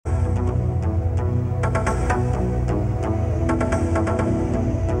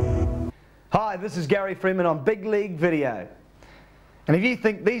Hi, this is Gary Freeman on Big League Video. And if you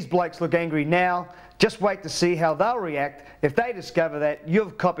think these blokes look angry now, just wait to see how they'll react if they discover that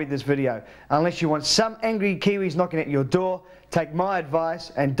you've copied this video. Unless you want some angry Kiwis knocking at your door, take my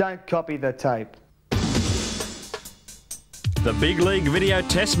advice and don't copy the tape. The Big League Video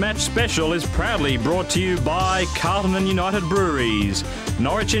Test Match Special is proudly brought to you by Carlton and United Breweries,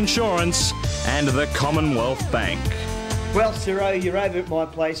 Norwich Insurance and the Commonwealth Bank. Well, Ciro, you're over at my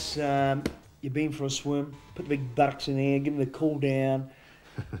place. You've been for a swim, put the big buttocks in there, give them the cool down.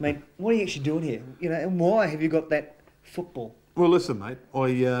 Mate, what are you actually doing here? You know, and why have you got that football? Well, listen, mate,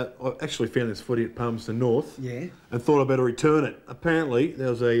 I actually found this footy at Palmerston North. Yeah. And thought I'd better return it. Apparently, there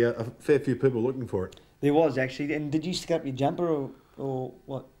was a fair few people looking for it. There was, actually. And did you stick up your jumper or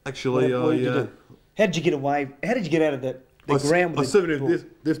what? Actually, what did you do? How did you get away? How did you get out of the ground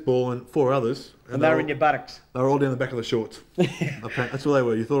with this ball and four others. And they were in your buttocks? They were all down the back of the shorts. That's what they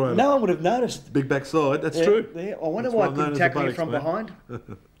were. You thought I had no one would have noticed. Big backside, that's true. Yeah. I wonder why I couldn't tackle you from behind.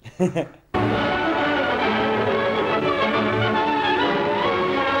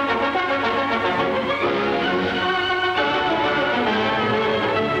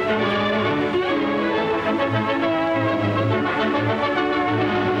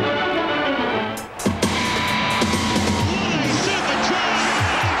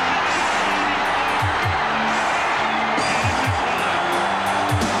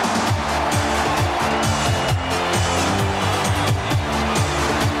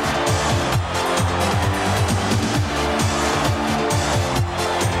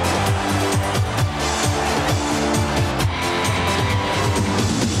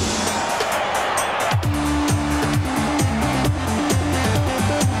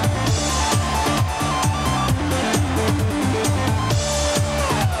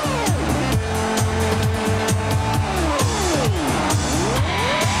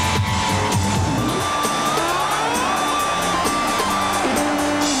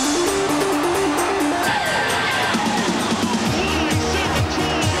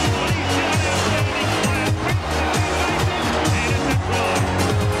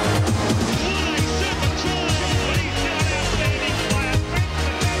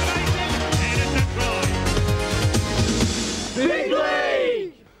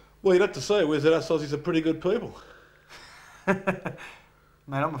 Well, you'd have to say, where's that us Aussies are pretty good people. Mate,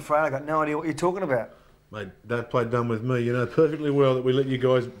 I'm afraid I got no idea what you're talking about. Mate, don't play dumb with me. You know perfectly well that we let you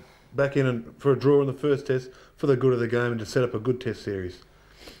guys back in and for a draw in the first test for the good of the game and to set up a good test series.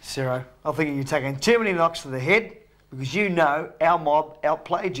 Ciro, I'm thinking you're taking too many knocks to the head because you know our mob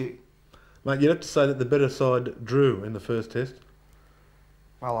outplayed you. Mate, you'd have to say that the better side drew in the first test.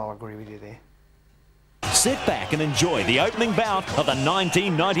 Well, I'll agree with you there. Sit back and enjoy the opening bout of the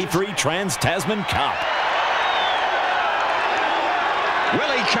 1993 Trans-Tasman Cup.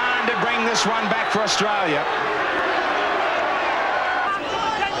 Willie Kahn to bring this one back for Australia.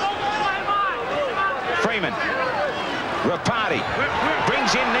 Freeman. Rapati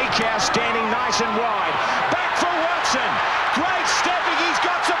brings in Nikau, standing nice and wide. Back for Watson. Great stepping. He's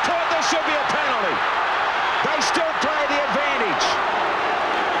got support. There should be a penalty. They still play the advantage.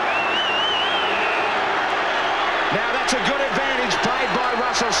 Now that's a good advantage played by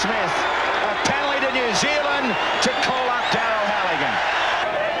Russell Smith. A penalty to New Zealand to call up Daryl Halligan.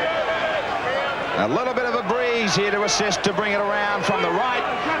 A little bit of a breeze here to assist to bring it around from the right.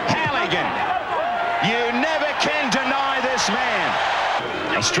 Halligan. You never can deny this man.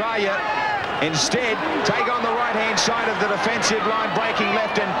 Australia instead take on the right-hand side of the defensive line, breaking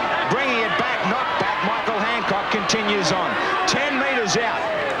left and bringing it back. Knocked back. Michael Hancock continues on. 10 metres out.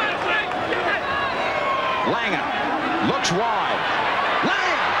 Langer looks wide.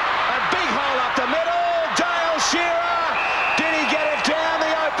 Langer, a big hole up the middle. Dale Shearer, did he get it down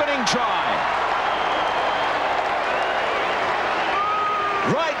the opening try?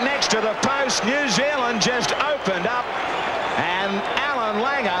 Right next to the post, New Zealand just opened up, and Alan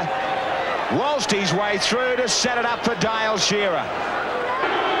Langer waltzed his way through to set it up for Dale Shearer.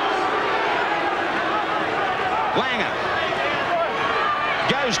 Langer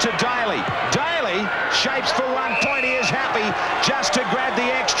goes to Daly. Daly shapes for 1 point. He is happy just to grab the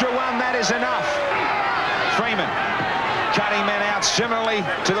extra one. That is enough. Freeman cutting men out similarly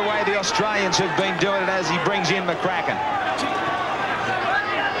to the way the Australians have been doing it as he brings in McCracken.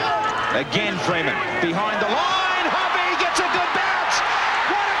 Again Freeman behind the line. Hobby gets a good bounce.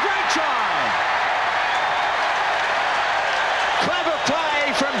 What a great try. Clever play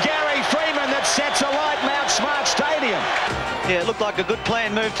from Gary Freeman that sets alight Mount Smart Stadium. Yeah, it looked like a good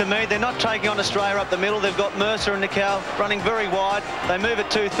planned move to me. They're not taking on Australia up the middle. They've got Mercer and Nikau running very wide. They move it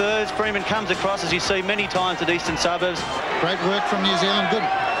 2/3. Freeman comes across, as you see many times at Eastern Suburbs. Great work from New Zealand. Good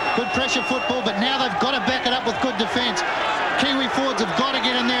good pressure football, but now they've got to back it up with good defence. Kiwi forwards have got to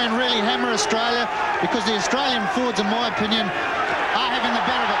get in there and really hammer Australia, because the Australian forwards, in my opinion, are having the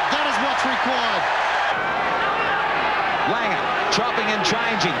better of it. That is what's required. Langer, chopping and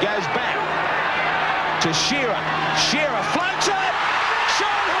changing, goes back to Shearer. Shearer floats it.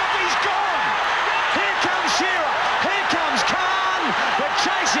 Sean Hoppy's gone. Here comes Shearer. Here comes Khan. The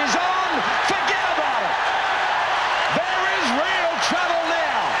chase is on. Forget about it. There is real trouble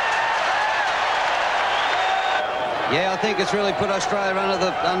now. Yeah, I think it's really put Australia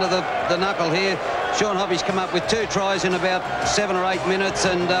under the knuckle here. Sean Hoppy's come up with 2 tries in about 7 or 8 minutes,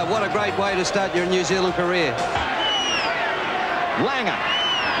 and what a great way to start your New Zealand career. Langer,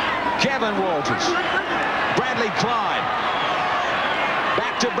 Kevin Walters, Bradley Clyde,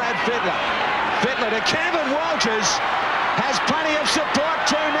 back to Brad Fittler. Fittler to Kevin Walters, has plenty of support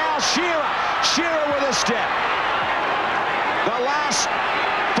too now. Shearer with a step. The last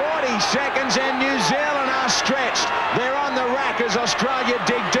 40 seconds and New Zealand are stretched. They're on the rack as Australia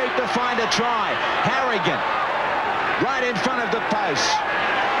dig deep to find a try. Harrigan, right in front of the post.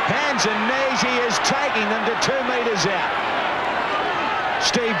 Hands and knees, he is taking them to 2 metres out.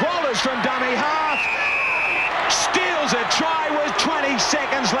 Steve Walters from dummy half steals a try with 20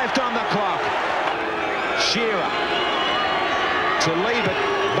 seconds left on the clock. Shearer to leave it,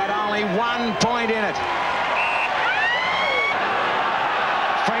 but only 1 point in it.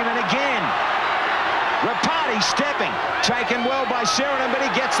 Freeman again. Rapati stepping, taken well by Sironen, but he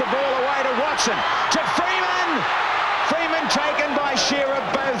gets the ball away to Watson. To Freeman! Freeman taken by Shearer,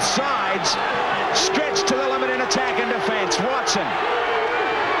 both sides. Stretched to the limit in attack and defence. Watson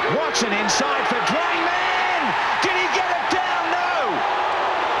inside for Drayman. Did he get it down? No.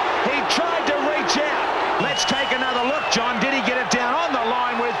 He tried to reach out. Let's take another look, John. Did he get it down on the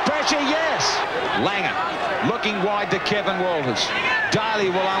line with pressure? Yes. Langer looking wide to Kevin Walters. Daly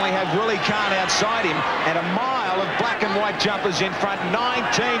will only have Willie Khan outside him, and a mile of black and white jumpers in front.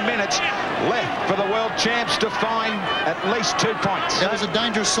 19 minutes left for the world champs to find at least 2 points. That was a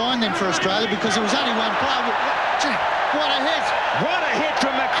dangerous sign then for Australia, because there was only one player. What a hit. What a hit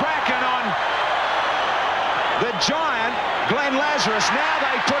from the Kraken on the giant, Glenn Lazarus. Now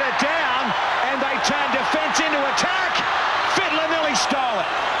they put it down, and they turn defence into attack. Fittler nearly stole it.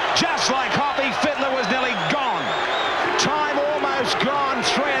 Just like Hoppy, Fittler was nearly gone. Time almost gone,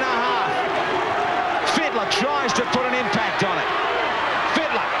 3.5. Fittler tries to put an impact on it.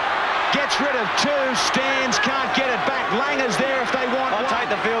 Fittler gets rid of 2, stands, can't get it back. Langer's there if they want I'll one. take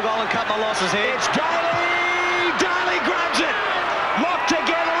the field goal and cut my losses here. It's Daly! Daly grabs it! Locked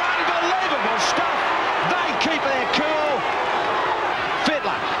together, unbelievable stuff. They keep their cool.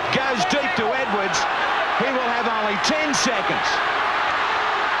 Fittler goes deep to Edwards. He will have only 10 seconds.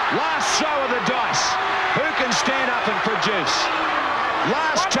 Last throw of the dice. Who can stand up and produce?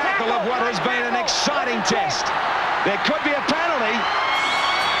 Last tackle of what has been an exciting test. There could be a penalty.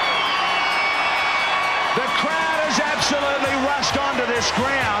 The crowd has absolutely rushed onto this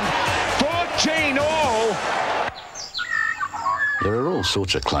ground. 14 all. There are all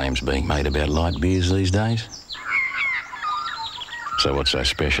sorts of claims being made about light beers these days. So what's so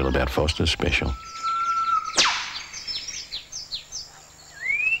special about Foster's Special?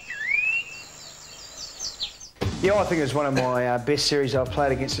 Yeah, I think it's one of my best series I've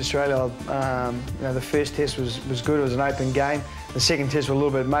played against Australia. You know, the first test was good. It was an open game. The second test was a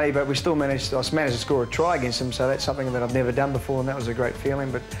little bit muddy, but we still managed to score a try against them. So that's something that I've never done before, and that was a great feeling.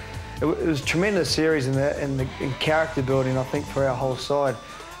 But it was a tremendous series in character building, I think, for our whole side.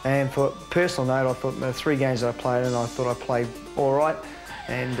 And for personal note, I thought the 3 games that I played in, I thought I played all right.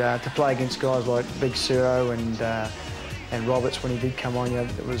 And to play against guys like Big Siro and Roberts when he did come on, you know,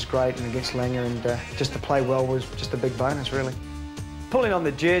 it was great, and against Langer, and just to play well was just a big bonus, really. Pulling on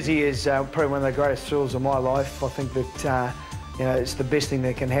the jersey is probably one of the greatest thrills of my life. I think that you know, it's the best thing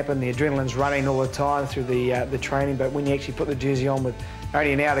that can happen. The adrenaline's running all the time through the training, but when you actually put the jersey on with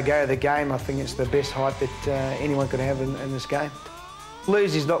only an hour to go of the game, I think it's the best hype that anyone could have in this game.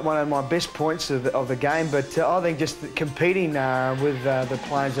 Lose is not one of my best points of the game, but I think just competing with the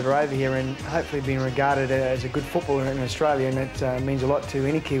players that are over here and hopefully being regarded as a good footballer in Australia, and it means a lot to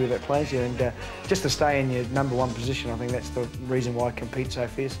any Kiwi that plays here, and just to stay in your #1 position, I think that's the reason why I compete so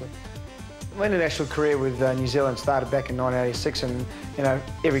fiercely. My international career with New Zealand started back in 1986, and you know,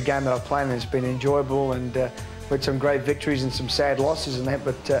 every game that I've played in has been enjoyable, and with some great victories and some sad losses and that,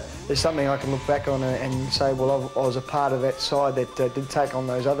 but there's something I can look back on and say, well, I was a part of that side that did take on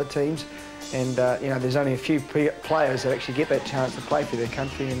those other teams, and you know, there's only a few players that actually get that chance to play for their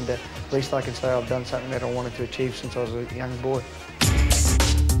country, and at least I can say I've done something that I wanted to achieve since I was a young boy.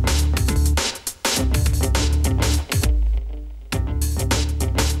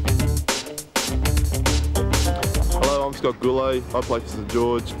 Goulet, I play for St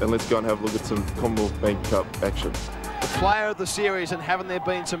George, and let's go and have a look at some Commonwealth Bank Cup action. The player of the series, and haven't there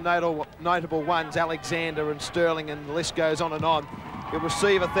been some notable ones, Alexander and Sterling, and the list goes on and on. He'll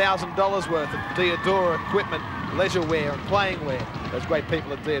receive $1,000 worth of Deodora equipment, leisure wear and playing wear. Those great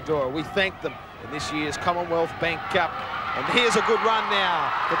people at Deodora, we thank them in this year's Commonwealth Bank Cup. And here's a good run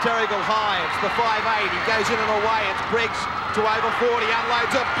now for Terrigal High. It's the 5'8", he goes in and away. It's Briggs to over 40,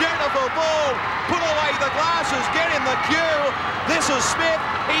 unloads a beautiful ball. Put away the glasses, get in the queue. This is Smith,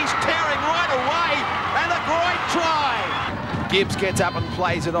 he's tearing right away, and a great try. Gibbs gets up and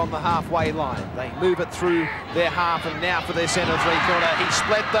plays it on the halfway line. They move it through their half, and now for their centre three-quarter. He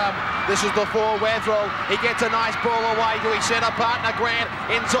split them. This is the 4 Wetherell. He gets a nice ball away to his centre partner, Grant.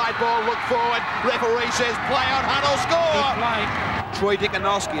 Inside ball, look forward. Referee says play on, Hunt will score. Troy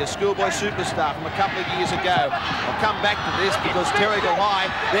Dickonowski, a schoolboy superstar from a couple of years ago. I'll come back to this because Terrigal High,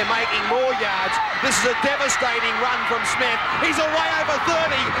 they're making more yards. This is a devastating run from Smith. He's away over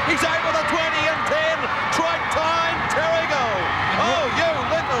 30. He's over the 20 and 10. Try time, Terrigal. Oh, you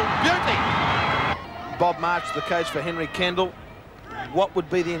little beauty. Bob March, the coach for Henry Kendall. What would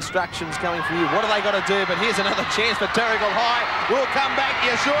be the instructions coming from you? What are they got to do? But here's another chance for Terrigal High. We'll come back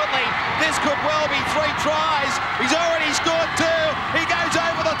here shortly. This could well be 3 tries. He's already scored 2. He goes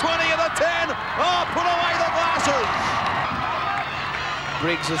over the 20 and the 10. Oh, put away the glasses.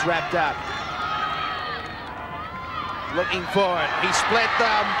 Briggs is wrapped up. Looking for it. He split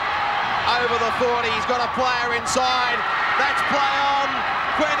them over the 40. He's got a player inside. That's play on.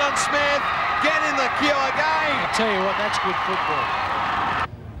 Quentin Smith, get in the queue again. I tell you what, that's good football.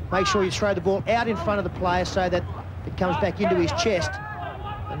 Make sure you throw the ball out in front of the player so that it comes back into his chest.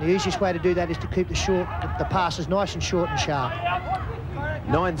 And the easiest way to do that is to keep the passes nice and short and sharp.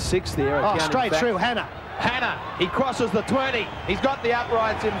 9-6 there. Oh, straight through, Hannah. Hannah, he crosses the 20. He's got the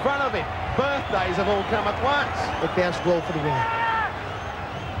uprights in front of him. Birthdays have all come at once. It bounced ball for the winner.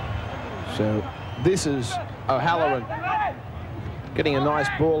 So this is O'Halloran getting a nice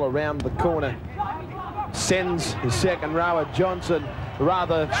ball around the corner. Sends his second rower, Johnson,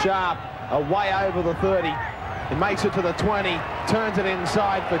 rather sharp, away over the 30. He makes it to the 20, turns it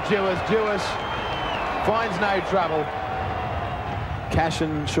inside for Jewis. Jewis finds no trouble.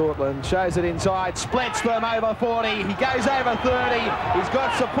 Cashin Shortland shows it inside, splits them over 40. He goes over 30. He's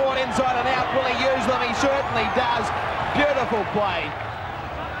got support inside and out. Will he use them? He certainly does. Beautiful play.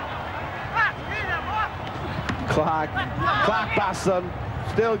 Clark busts them,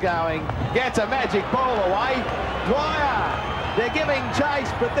 still going, gets a magic ball away. Dwyer, they're giving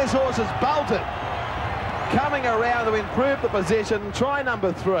chase, but this horse is bolted. Coming around to improve the position, try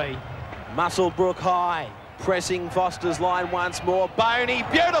number 3. Musselbrook High, pressing Foster's line once more. Boney,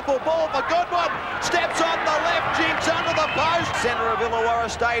 beautiful ball for Goodwin, steps on the left, jinks under the post. Centre of Illawarra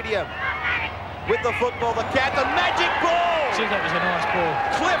Stadium. With the football, the captain, magic ball! Gee, that was a nice ball.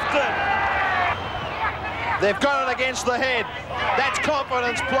 Clifton. They've got it against the head. That's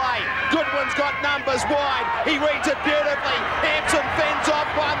confidence play. Goodwin's got numbers wide. He reads it beautifully. Hampson fends off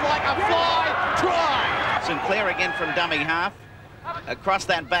one like a fly. Try. Sinclair again from dummy half. Across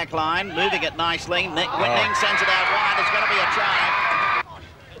that back line, moving it nicely. Whitning sends it out wide. It's going to be a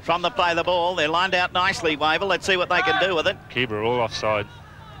try. From the play the ball. They're lined out nicely, Wavell. Let's see what they can do with it. Keeper all offside.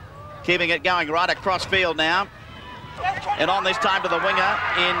 Keeping it going right across field now. And on this time to the winger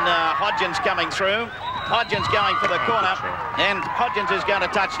in Hodgins coming through. Hodgins going for the corner, and Hodgins is going to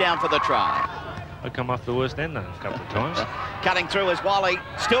touchdown for the try. I come off the worst end a couple of times. Cutting through is Wally,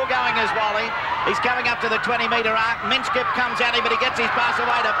 still going as Wally. He's coming up to the 20-metre arc. Minskip comes at him, but he gets his pass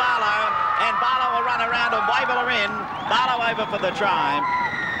away to Barlow, and Barlow will run around and Wavell are in. Barlow over for the try.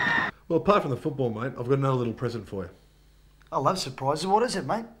 Well, apart from the football, mate, I've got another little present for you. I love surprises. What is it,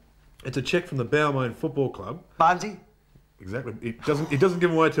 mate? It's a cheque from the Balmain Football Club. Barnesy? Exactly. It doesn't give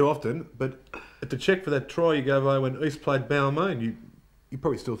them away too often, but it's a cheque for that try you gave away when East played Balmain. You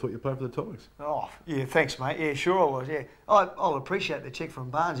probably still thought you played for the Tigers. Oh, yeah, thanks, mate. Yeah, sure I was, yeah. I'll appreciate the cheque from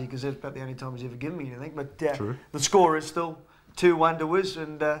Barnesy because that's about the only time he's ever given me anything. But True. The score is still 2-1 to us,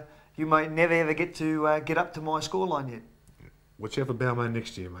 and you may never ever get to get up to my scoreline yet. Watch out for Balmain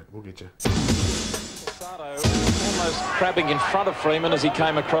next year, mate. We'll get you. Almost crabbing in front of Freeman as he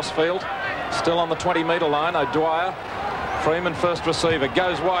came across field. Still on the 20-metre line, O'Dwyer. Freeman first receiver,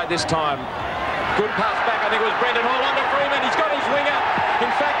 goes wide this time. Good pass back, I think it was Brendan Hall under Freeman. He's got his winger.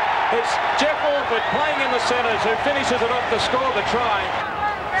 In fact, it's Jeff Alford playing in the centres who finishes it off to score the try.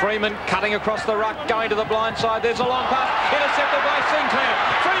 Freeman cutting across the ruck, going to the blind side. There's a long pass, intercepted by Sinclair.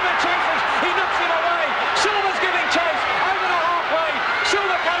 Freeman chases, he knocks it away. Silver's giving chase, over the halfway.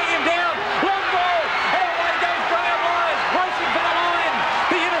 Silver cutting him down, long ball, and away goes Graham Lyons, racing for the line.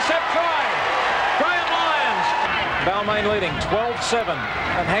 The intercept try. Graham Lyons. Balmain been leading 12-7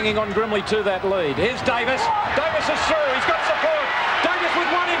 and hanging on grimly to that lead. Here's Davis. Davis is through. He's got support. Davis with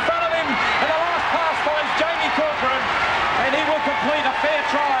one in front of him. And the last pass finds Jamie Corcoran. And he will complete a fair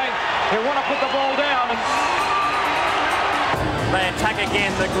try. He'll want to put the ball down. They attack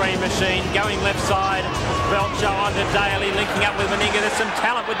again, the Green Machine, going left side. Belcher onto Daly, linking up with Meninga. There's some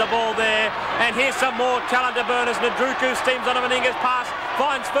talent with the ball there. And here's some more talent to Burners. Nadruku steams onto Meninga's pass,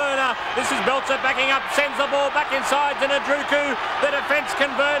 finds Furner. This is Belcher backing up, sends the ball back inside to Nadruku. The defence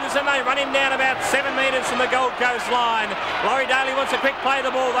converges and they run him down about 7 metres from the Gold Coast line. Laurie Daly wants to quick play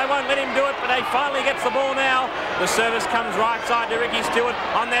the ball. They won't let him do it, but he finally gets the ball now. The service comes right side to Ricky Stewart.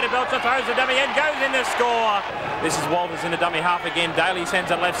 On there to Belcher, throws the dummy and goes in to score. This is Walters in the dummy half again. Daly sends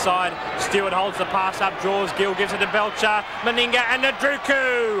it left side. Stewart holds the pass up, draws. Gill gives it to Belcher. Meninga and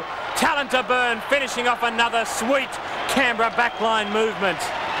Nadruku. Talent to burn, finishing off another sweet Canberra backline movement.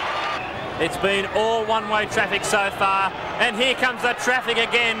 It's been all one-way traffic so far, and here comes the traffic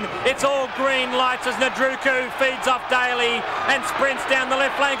again. It's all green lights as Nadruku feeds off Daly and sprints down the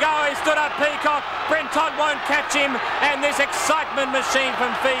left flank. Oh, he stood up Peacock. Brent Todd won't catch him, and this excitement machine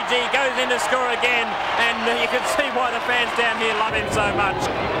from Fiji goes in to score again, and you can see why the fans down here love him so much.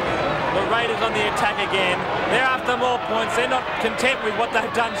 The Raiders on the attack again. They're after more points. They're not content with what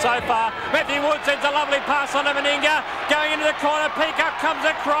they've done so far. Matthew Wood sends a lovely pass on to Meninga. Going into the corner. Peacock comes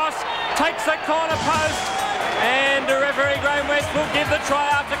across. Takes the corner post. And the referee Graham West will give the try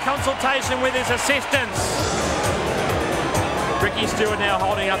after consultation with his assistants. Ricky Stewart now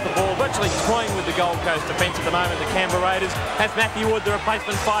holding up the ball, virtually toying with the Gold Coast defence at the moment. The Canberra Raiders has Matthew Wood, the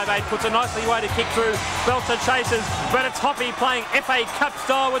replacement 5'8", puts a nicely way to kick through. Belcher chases, but it's Hoppy playing FA Cup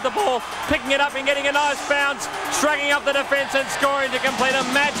style with the ball, picking it up and getting a nice bounce, shrugging up the defence and scoring to complete a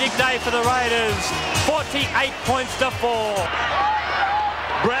magic day for the Raiders. 48 points to 4.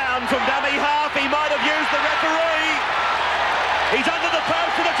 Brown from dummy half, he might have used the referee. He's under the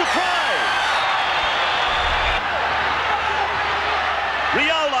post and it's a try.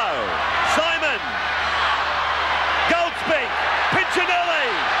 Riolo, Simon, Goldspeak, Piccinelli,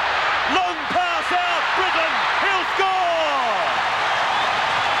 long pass out, Britton, he'll score!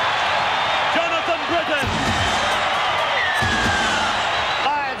 Jonathan Britton.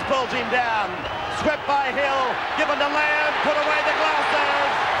 Lyons pulls him down, swept by Hill, given to Lamb, put away the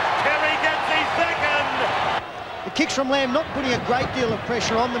glasses, Terry gets his second. The kicks from Lamb not putting a great deal of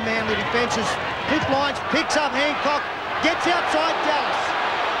pressure on the Manly defences. Cliff Lyons picks up Hancock, gets outside Dallas.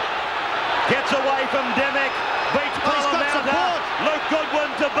 Gets away from Demick, beats Parramatta, Luke Goodwin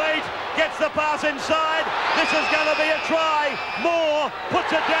to beat, gets the pass inside, this is going to be a try, Moore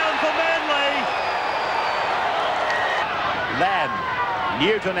puts it down for Manly. Lamb,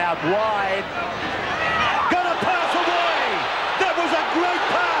 Newton out wide, got a pass away, that was a great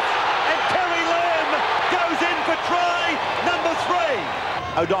pass, and Terry Lamb goes in for try number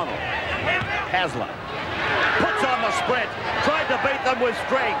 3. O'Donnell, Hasler, puts on the sprint, tried to beat them with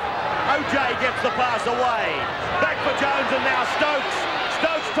strength. OJ gets the pass away. Back for Jones and now Stokes.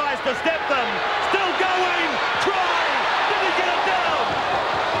 Stokes tries to step them. Still going. Try. Did he get it down?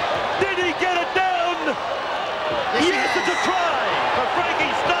 Did he get it down? Yes, it's a try for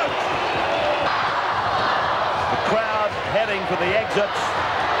Frankie Stokes. The crowd heading for the exits.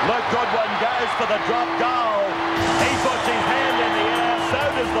 Luke Goodwin goes for the drop goal. He puts his hand in the air. So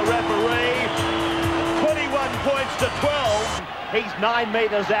does the referee. 21 points to 12. He's 9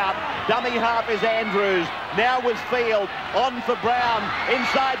 metres out. Dummy half is Andrews. Now with Field. On for Brown.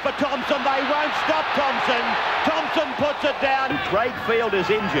 Inside for Thompson. They won't stop Thompson. Thompson puts it down. Craig Field is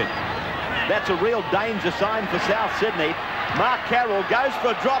injured. That's a real danger sign for South Sydney. Mark Carroll goes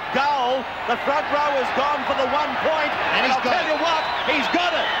for a drop goal. The front row has gone for the 1 point. And I'll tell you what, he's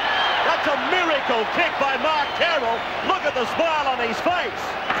got it. That's a miracle kick by Mark Carroll. Look at the smile on his face.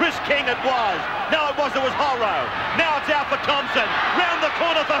 Chris King it was. No, it was Horro. Now it's out for Thompson. Round the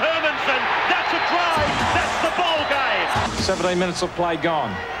corner for Hermanson. That's a try. That's the ball game. 17 minutes of play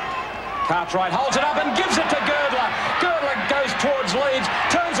gone. Cartwright holds it up and gives it to Girdler. Girdler goes towards Leeds,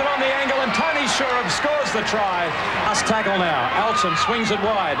 turns it on the angle, and Tony Shurab scores the try. Us tackle now. Alson swings it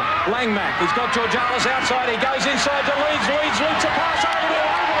wide. Langmack, he's got Georgialis outside. He goes inside to Leeds. Leeds loops a pass over the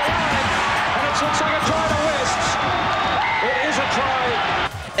line, and it looks like a try to Wests. It is a try.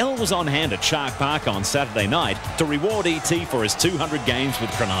 Elle was on hand at Shark Park on Saturday night to reward ET for his 200 games with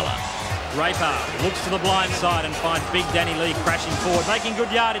Cronulla. Raper looks to the blind side and finds Big Danny Lee crashing forward, making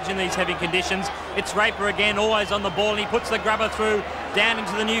good yardage in these heavy conditions. It's Raper again, always on the ball, and he puts the grubber through down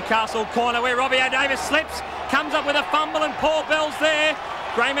into the Newcastle corner where Robbie O'Davis slips, comes up with a fumble, and Paul Bell's there.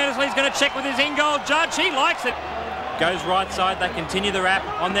 Graham Annesley's going to check with his in-goal judge. He likes it. Goes right side. They continue the wrap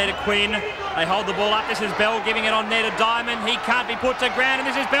on there to Quinn. They hold the ball up. This is Bell giving it on there to Diamond. He can't be put to ground, and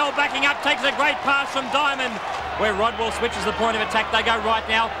this is Bell backing up, takes a great pass from Diamond, where Rodwell switches the point of attack. They go right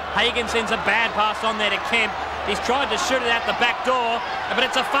now. Hagan sends a bad pass on there to Kemp. He's tried to shoot it out the back door, but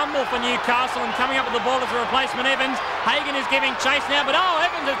it's a fumble for Newcastle, and coming up with the ball is the replacement Evans. Hagan is giving chase now, but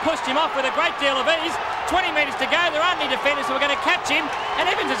Evans has pushed him off with a great deal of ease. 20 metres to go. There aren't any defenders who are going to catch him, and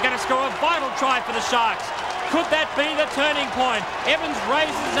Evans is going to score a vital try for the Sharks. Could that be the turning point? Evans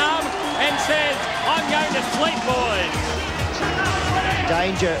raises his arm and says, I'm going to sleep, boys.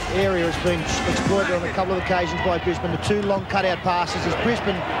 Danger area has been exploited on a couple of occasions by Brisbane. The 2 long cutout passes as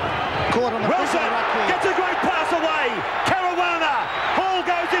Brisbane caught on the Wilson gets a great pass away. Caruana. Hall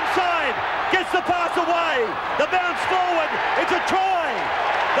goes inside. Gets the pass away. The bounce forward. It's a try.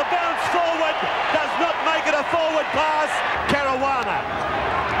 The bounce forward does not make it a forward pass. Caruana.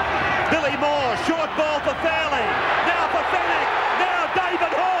 Billy Moore. Short ball for Fowling. Now for Fennick. Now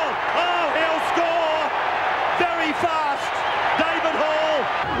David Hall. Oh, he'll score. Very fast. David Hall.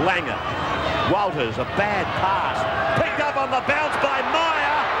 Langer. Walters. A bad pass. Picked up on the bounce by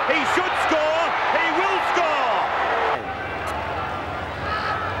Meyer. He should score. He will score.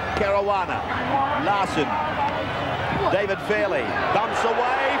 Caruana. Larson. David Fairley. Bumps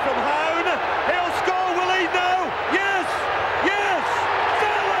away from Hone. He'll score. Will he? No. Yes. Yes.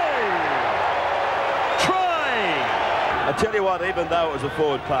 Fairley. Try. I tell you what, even though it was a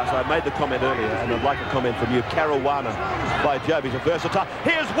forward pass, I made the comment earlier, and I'd like a comment from you. Caruana, by Jove, he's a versatile.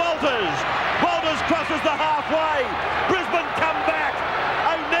 Here's Walters. Walters crosses the halfway. Brisbane come back.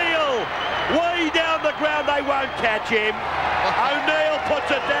 O'Neill, way down the ground, they won't catch him. O'Neill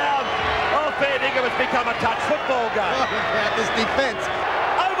puts it down. Oh, fair dinkum, it's become a touch football game. This defence.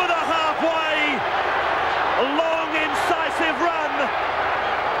 Over the halfway, long, incisive run,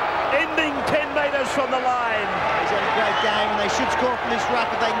 ending 10 metres from the line. He's had a great game, and they should score from this ruck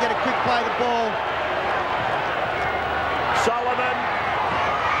if they can get a quick play of the ball. Solomon,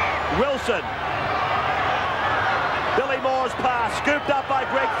 Wilson. Billy Moore's pass, scooped up by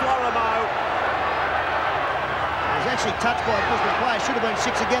Greg Florimo. He's actually touched by a Brisbane player. Should have been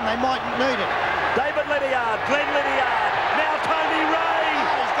 6 again. They mightn't need it. David Lydiard, Glenn Lydiard. Now Tony Ray.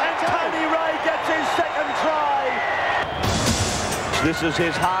 And Tony Ray gets his second try. This is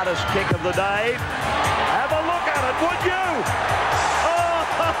his hardest kick of the day. Have a look at it, would you? Oh,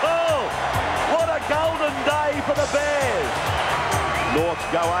 what a golden day for the Bears. Norths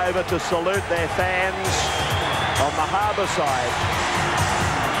go over to salute their fans on the harbour side.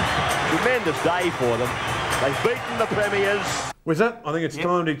 Tremendous day for them. They've beaten the premiers. Where's that? I think it's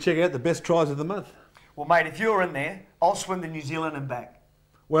time to check out the best tries of the month. Well, mate, if you're in there, I'll swim to New Zealand and back.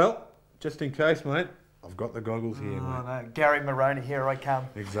 Well, just in case, mate, I've got the goggles here, mate. No. Gary Maroney, here I come.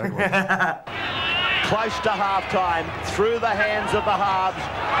 Exactly. Close to half-time, through the hands of the halves.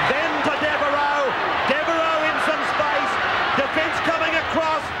 Then to Devereaux. Devereaux in some space. Defence coming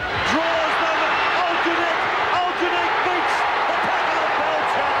across. Draws them. Alternate beats the tackle of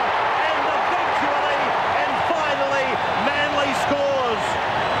Belcher. And eventually, and finally, Manly scores.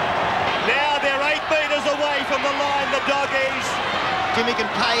 Now they're 8 metres away from the line, the Doggies. Jimmy can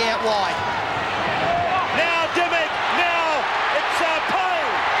pay out wide. Now Dimmick, now it's Pay.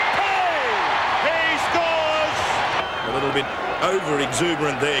 He scores. A little bit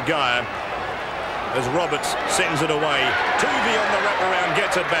over-exuberant there, Gaia, as Roberts sends it away. Tuvey on the wraparound,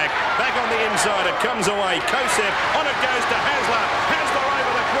 gets it back. Back on the inside, it comes away. Kosef, on it goes to Hasler. Hasler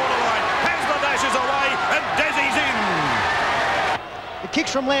over the quarter line. Hasler dashes away, and Desi's in. The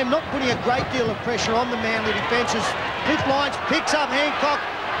kicks from Lamb not putting a great deal of pressure on the Manly defences. Fifth lines, picks up Hancock,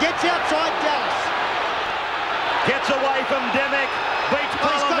 gets outside Dallas. Gets away from Dimmick, beats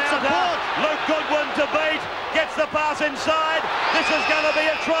Parlamount. Luke Goodwin to beat, gets the pass inside. This is going to be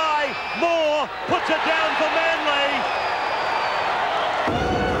a try. Moore puts it down for Manly.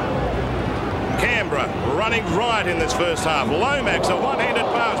 Canberra running riot in this first half. Lomax, a one-handed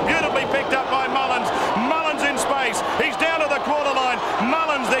pass, beautifully picked up by Mullins. Mullins in space. He's down to the quarter line.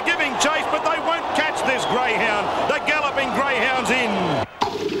 Mullins, they're giving chase, but they won't catch this greyhound. The galloping greyhound's in.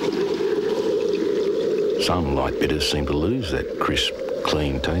 Some light bitters seem to lose that crisp,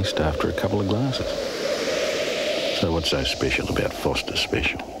 clean taste after a couple of glasses. So what's so special about Foster's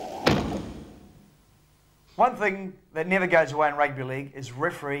Special? One thing that never goes away in rugby league is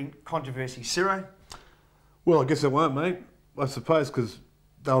referee controversy. Ciro? Well, I guess it won't, mate. I suppose because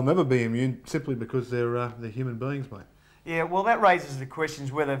they'll never be immune simply because they're human beings, mate. Yeah, well, that raises the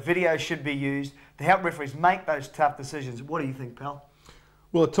questions whether video should be used to help referees make those tough decisions. What do you think, pal?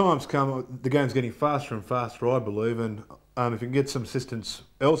 Well, at times come, the game's getting faster and faster, I believe, and if you can get some assistance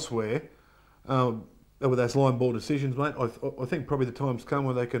elsewhere with those line ball decisions, mate, I think probably the time's come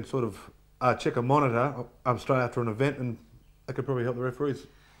where they can sort of check a monitor straight after an event, and that could probably help the referees.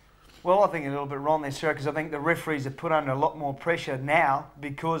 Well, I think you're a little bit wrong there, sir, because I think the referees are put under a lot more pressure now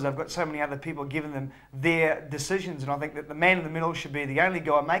because they've got so many other people giving them their decisions, and I think that the man in the middle should be the only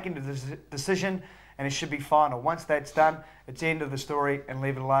guy making the decision, and it should be final. Once that's done, it's the end of the story, and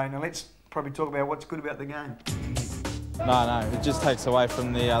leave it alone. And let's probably talk about what's good about the game. No, it just takes away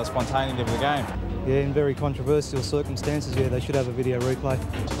from the spontaneity of the game. Yeah, in very controversial circumstances, yeah, they should have a video replay.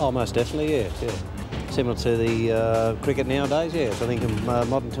 Oh, most definitely, yes, yeah. Similar to the cricket nowadays, yes. I think in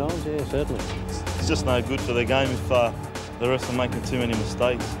modern times, yeah, certainly. It's just no good for the game if the refs are making too many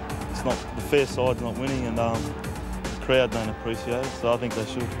mistakes. It's not, the fair side's not winning, and the crowd don't appreciate it, so I think they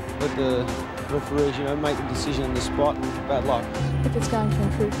should. Let the referees, make the decision on the spot, and bad luck. If it's going to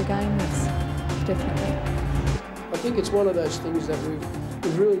improve the game, yes, definitely. I think it's one of those things that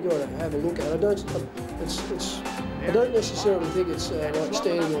we've really got to have a look at. I don't necessarily think it's like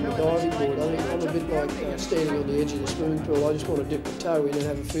standing on the diving board. I think I'm a bit like standing on the edge of the swimming pool. I just want to dip the toe in and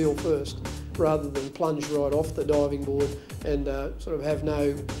have a feel first, rather than plunge right off the diving board and sort of have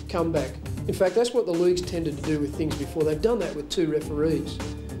no comeback. In fact, that's what the leagues tended to do with things before. They've done that with 2 referees.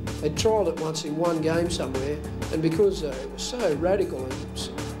 They trialled it once in one game somewhere, and because it was so radical, and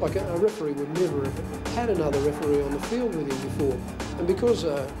like a referee would never have had another referee on the field with him before, and because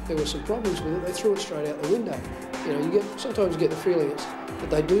there were some problems with it, they threw it straight out the window. You sometimes get the feeling that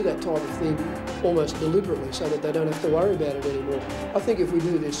they do that type of thing almost deliberately so that they don't have to worry about it anymore. I think if we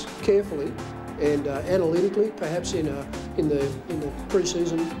do this carefully and analytically, perhaps in the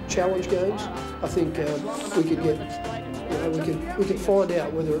pre-season challenge games, I think we could get. We could find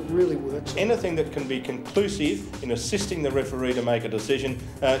out whether it really works. Anything that can be conclusive in assisting the referee to make a decision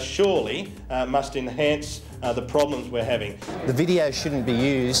surely must enhance the problems we're having. The video shouldn't be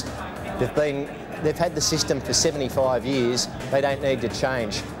used. They've had the system for 75 years. They don't need to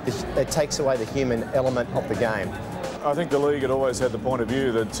change. It takes away the human element of the game. I think the league had always had the point of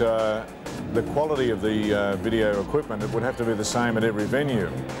view that the quality of the video equipment, it would have to be the same at every venue.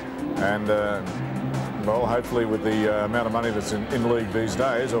 And well, hopefully with the amount of money that's in league these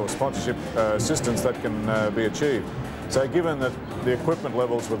days, or sponsorship assistance, that can be achieved. So given that the equipment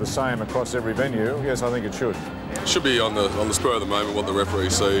levels were the same across every venue, yes, I think it should. It should be on the spur of the moment what the referee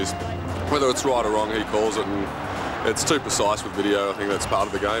sees. Whether it's right or wrong, he calls it, and it's too precise with video. I think that's part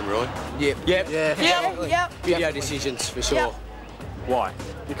of the game, really. Yep. Video decisions, for sure. Yep. Why?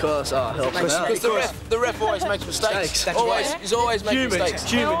 Because the ref always makes mistakes. He's always making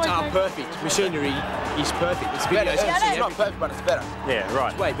mistakes. Humans aren't perfect. Machinery is perfect. It's better. It's not perfect, but it's better. Yeah,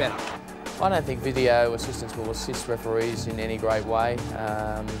 right. It's way better. I don't think video assistance will assist referees in any great way.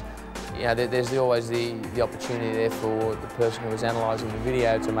 There's always the opportunity there for the person who is analysing the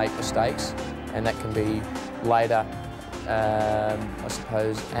video to make mistakes, and that can be later, I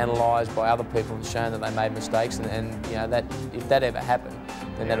suppose, analysed by other people and shown that they made mistakes. And that if that ever happened,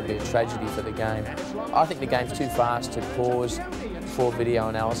 then that'll be a tragedy for the game. I think the game's too fast to pause for video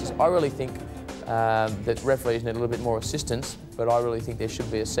analysis. I really think that referees need a little bit more assistance, but I really think there should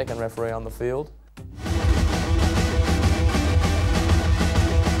be a second referee on the field.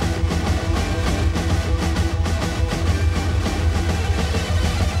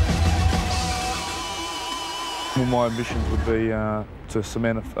 Well, my ambitions would be to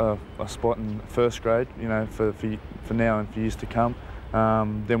cement a spot in first grade, for now and for years to come.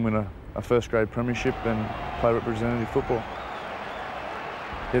 Then win a first grade premiership and play representative football.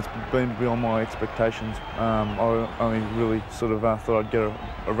 It's been beyond my expectations. I only really sort of thought I'd get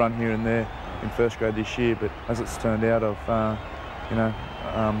a run here and there in first grade this year, but as it's turned out,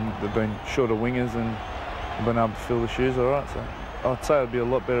 they've been shorter wingers and I've been able to fill the shoes all right. So I'd say I'd be a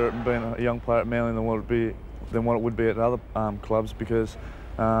lot better at being a young player at Manly than what it would be at other clubs, because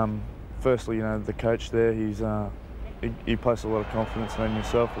firstly, the coach there, he places a lot of confidence in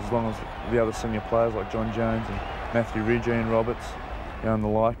himself, as long as the other senior players like John Jones and Matthew Ridgey and Roberts, and the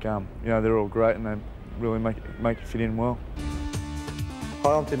like, they're all great and they really make you fit in well.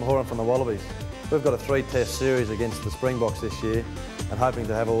 Hi, I'm Tim Horan from the Wallabies. We've got a 3-test series against the Springboks this year and hoping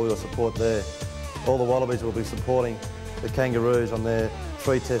to have all your support there. All the Wallabies will be supporting the Kangaroos on their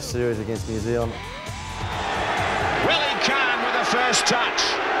 3-test series against New Zealand. Willie Kahn with the first touch.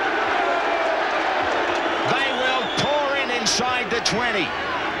 They will pour in inside the 20.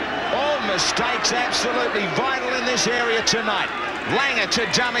 All mistakes absolutely vital in this area tonight. Langer to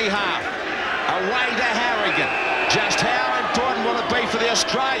dummy half. Away to Harrigan. Just how important will it be for the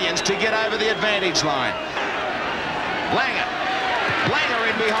Australians to get over the advantage line? Langer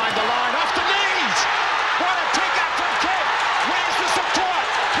in behind the line, off the knees. What a pick up from Kev. Where's the support?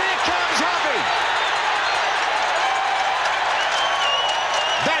 Here comes Hobby.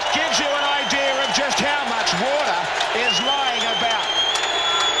 That gives you an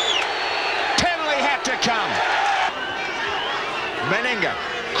Meninga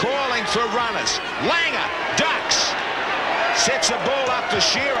calling for runners. Langer ducks. Sets the ball up for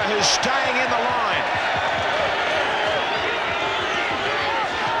Shearer, who's staying in the line.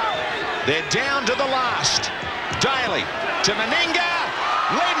 They're down to the last. Daly to Meninga.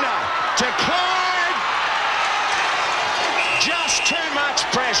 Ledner to Clyde. Just too much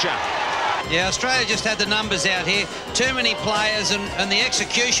pressure. Yeah, Australia just had the numbers out here. Too many players and the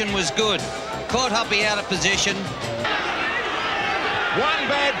execution was good. Caught Hoppy out of position. One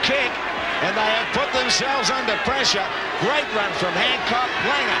bad kick and they have put themselves under pressure. Great run from Hancock.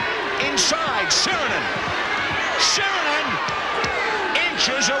 Langer inside. Sironen. Sironen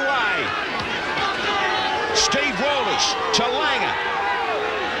inches away. Steve Walters to Langer.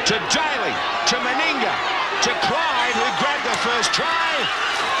 To Daly. To Meninga. To Clyde, who grabbed the first try.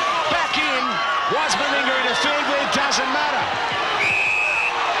 Back in. Was Meninga interfered with? Doesn't matter.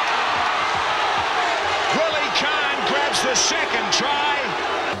 Willie Kahn grabs the second try.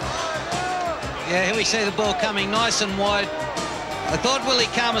 Yeah, here we see the ball coming nice and wide. I thought Willie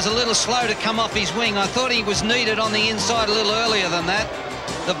Kahn was a little slow to come off his wing. I thought he was needed on the inside a little earlier than that.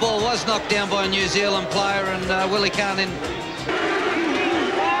 The ball was knocked down by a New Zealand player and Willie Kahn in.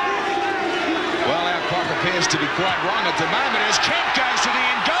 Well, our clock appears to be quite wrong at the moment as Kemp goes to the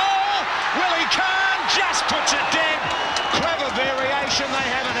end goal. Willie Kahn just puts it dead. Clever variation. They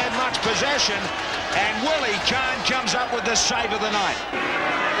haven't had much possession. And Willie Kahn comes up with the save of the night.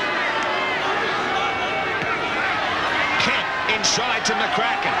 Kemp inside to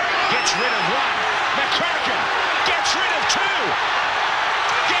McCracken. Gets rid of one. McCracken gets rid of two.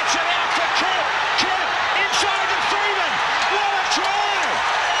 Gets it out for Kemp. Kemp inside to Freeman. What a try!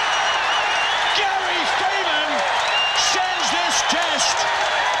 Gary Freeman sends this test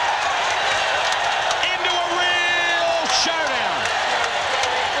into a real showdown.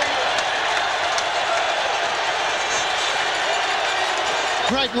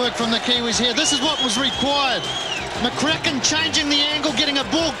 Great work from the Kiwis here. This is what was required. McCracken changing the angle, getting a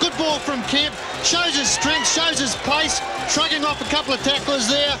ball, good ball from Kemp. Shows his strength, shows his pace, shrugging off a couple of tacklers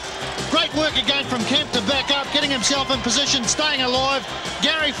there. Great work again from Kemp to back up, getting himself in position, staying alive.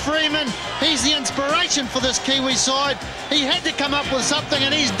 Gary Freeman, he's the inspiration for this Kiwi side. He had to come up with something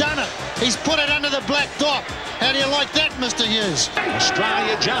and he's done it. He's put it under the black dot. How do you like that, Mr. Hughes?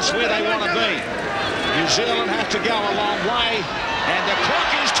 Australia just where they want to be. New Zealand have to go a long way and the clock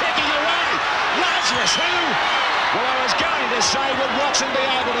is ticking away. Lazarus, who? Well, I was going to say, would Watson be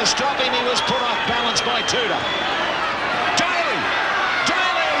able to stop him? He was put off balance by Tudor. Daly!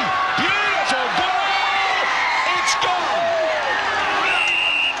 Daly! Beautiful ball! It's gone!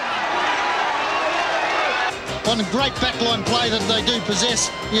 On a great backline play that they do possess,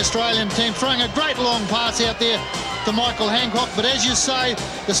 the Australian team, throwing a great long pass out there to Michael Hancock, but as you say,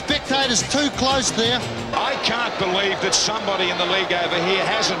 the spectators too close there. I can't believe that somebody in the league over here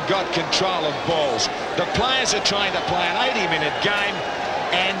hasn't got control of balls. The players are trying to play an 80-minute game,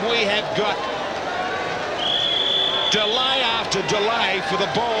 and we have got delay after delay for the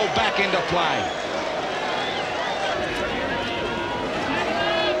ball back into play.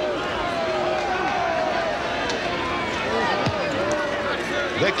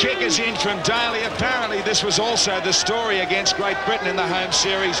 The kick is in from Daly. Apparently this was also the story against Great Britain in the home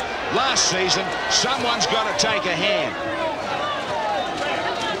series last season. Someone's got to take a hand.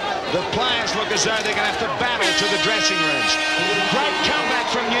 The players look as though they're going to have to battle to the dressing rooms. Great comeback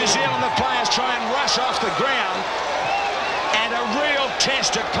from New Zealand. The players try and rush off the ground. And a real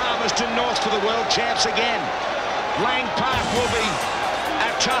test at Palmerston North for the world champs again. Lang Park will be a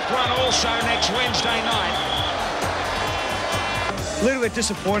tough one also next Wednesday night. A little bit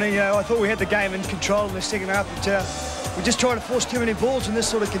disappointing. I thought we had the game in control in the second half, but we just tried to force too many balls in this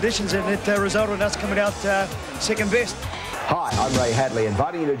sort of conditions, and it resulted in us coming out second best. Hi, I'm Ray Hadley,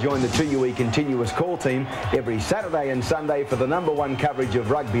 inviting you to join the 2UE continuous call team every Saturday and Sunday for the #1 coverage of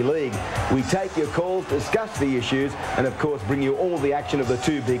rugby league. We take your calls, discuss the issues, and of course bring you all the action of the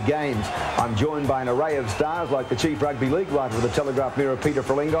two big games. I'm joined by an array of stars like the chief rugby league writer of the Telegraph Mirror, Peter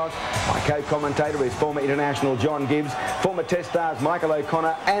Frelingos. My co-commentator is former international John Gibbs, former Test stars Michael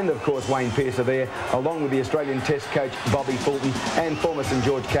O'Connor, and of course Wayne Pearce are there, along with the Australian Test coach Bobby Fulton and former St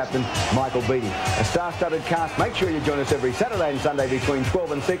George captain Michael Beattie. A star-studded cast. Make sure you join us every Saturday and Sunday between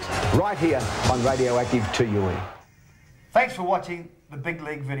 12 and 6 right here on Radioactive 2UE. Thanks for watching the Big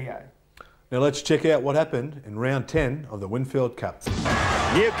League video. Now let's check out what happened in round 10 of the Winfield Cup.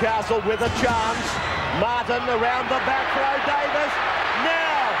 Newcastle with a chance. Martin around the back row. Davis.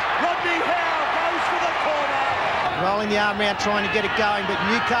 Now Rodney Howe goes for the corner. Rolling the arm round, trying to get it going, but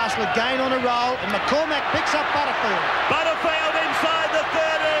Newcastle again on a roll, and McCormack picks up Butterfield. Butterfield inside the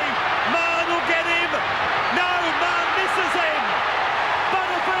 30. Mann will get him. No, Mann misses him.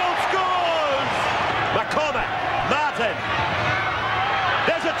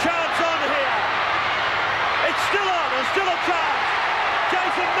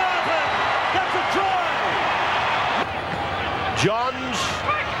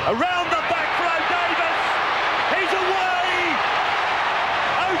 Around the back for O'Davis. He's away.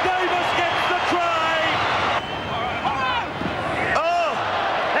 O'Davis gets the try. Oh,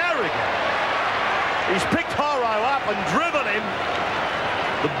 Harrigan. He's picked Horro up and driven him.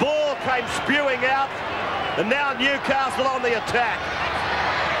 The ball came spewing out, and now Newcastle on the attack.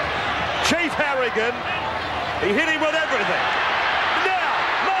 Chief Harrigan, he hit him with everything. Now,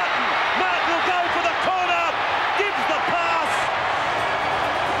 Martin will go for the corner, gives the pass,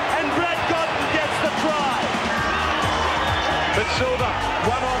 and Brad Godden gets the try. But Silva,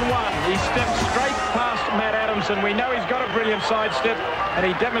 one-on-one, he stepped straight past Matt Adamson. We know he's got a brilliant sidestep, and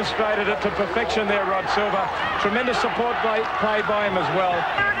he demonstrated it to perfection there, Rod Silva. Tremendous support play by him as well.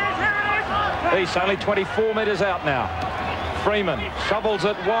 He's only 24 metres out now. Freeman shovels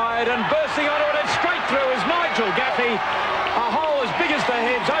it wide and bursting onto it and straight through is Nigel Gaffey. A hole as big as the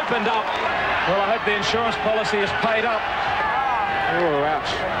head's opened up. Well, I hope the insurance policy is paid up. Oh,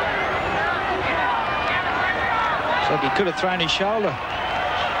 ouch. Looks like he could have thrown his shoulder.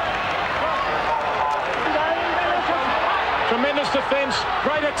 Tremendous defence,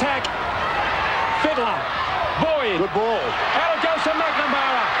 great attack. Fiddler, Boyd. Good ball. Out it goes to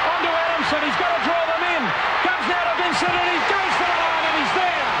McNamara. Onto Adamson, he's got to draw them in. Comes now to Vincent and he goes for the line and he's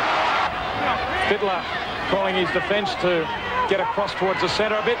there. Fiddler calling his defence to get across towards the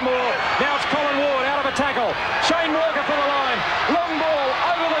centre a bit more. Now it's Colin Ward out of a tackle. Shane Walker for the line. Long ball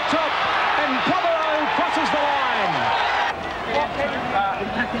over the top and Pomeroy crosses the line.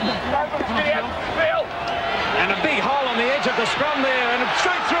 And a big hole on the edge of the scrum there and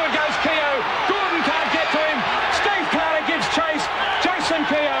straight through it goes Keogh. Gordon can't get to him. Steve Carter gives chase. Jason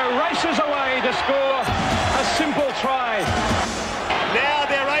Keogh races away to score a simple try. Now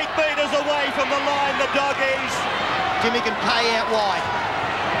they're 8 metres away from the line, the Doggies. Jimmy can pay out wide.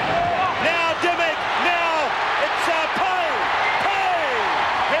 Now Dimmick, now it's Poe.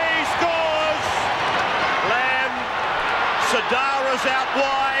 He scores. Lamb, Sadara's out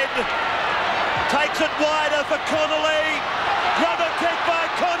wide. Takes it wider for Connolly. Rubber kick by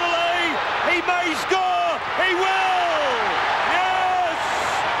Connolly. He may score. He will. Yes.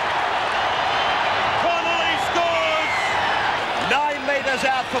 Connolly scores. 9 metres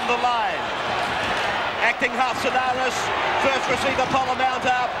out from the line. Acting half Sedaris. First receiver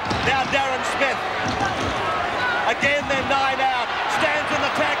Polamaunta. Now Darren Smith. Again they're 9 out. Stands in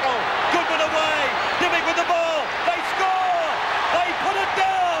the tackle. Goodman away. Dimmick with the ball. They score. They put it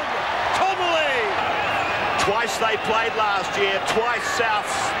down. Connolly. Twice they played last year. Twice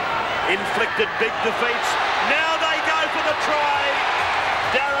Souths inflicted big defeats. Now they go for the try.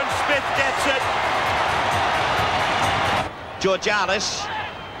 Darren Smith gets it. Georgianis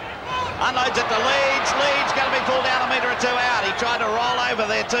unloads it to Leeds. Leeds going to be pulled down a metre or two out. He tried to roll over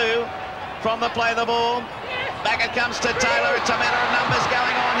there too from the play the ball. Back it comes to Taylor. It's a matter of numbers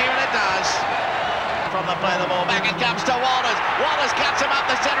going on here, and it does. From the play the ball, back it comes to Walters. Walters cuts him up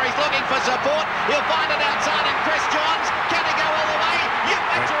the centre. He's looking for support. He'll find it outside, and Chris Johns. Can he go all the way? You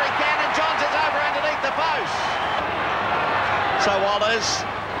betcha he can, and Johns is over underneath the post. So Walters,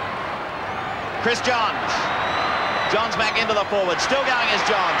 Chris Johns. Johns back into the forward. Still going as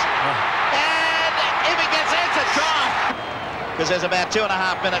Johns. And if he gets it, it's a try. Because there's about 2.5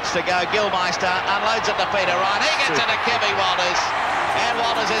 minutes to go. Gilmeister unloads it to Peter Ryan. He gets it to Kevy Walters. And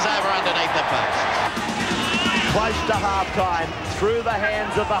Walters is over underneath the post. Close to half-time, through the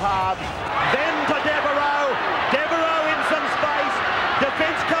hands of the halves. Then to Devereaux. Devereaux in some space.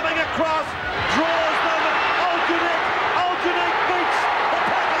 Defence coming across. Draws them. Alternate beats the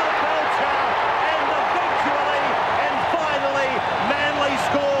tackle of Belcher. And eventually, and finally, Manly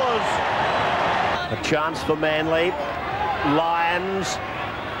scores. A chance for Manly. Lions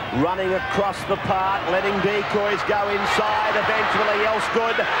running across the park, letting decoys go inside. Eventually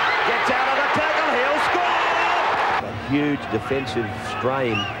Elstood gets out of the tackle. He'll score! A huge defensive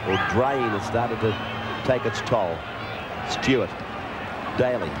strain or drain has started to take its toll. Stewart,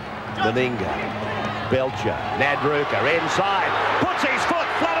 Daly, Meninga, Belcher, Nadruka inside, puts his foot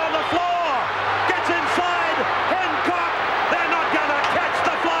flat on the floor, gets inside, Hancock, they're not going to catch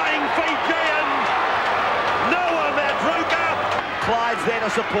the flying Fijian. Noah Nadruka. Clyde's there to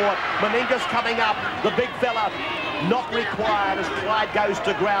support. Meninga's coming up. The big fella not required as Clyde goes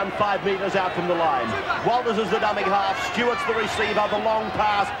to ground 5 metres out from the line. Walters is the dumbing half. Stewart's the receiver. The long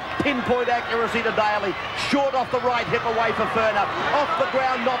pass. Pinpoint accuracy to Daly. Short off the right hip away for Furner. Off the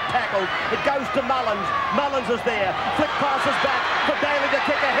ground, not tackled. It goes to Mullins. Mullins is there. Flick passes back for Daly to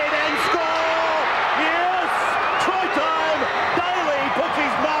kick ahead and score! Yes! Try time! Daly puts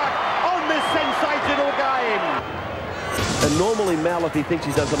his mark on this sensational game. And normally Mal, if he thinks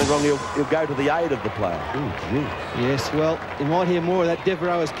he's done something wrong, he'll go to the aid of the player. Ooh, yes, well, you might hear more of that.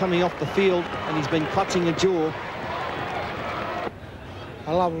 Devereaux is coming off the field, and he's been clutching a jaw.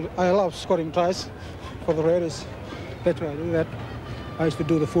 I love scoring tries for the Raiders. That's why I do that. I used to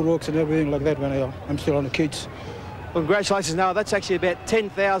do the footworks and everything like that when I'm still on the kids. Well, congratulations, Noah. That's actually about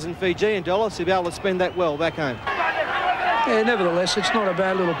 10,000 Fijian dollars to be able to spend that well back home. Yeah, nevertheless, it's not a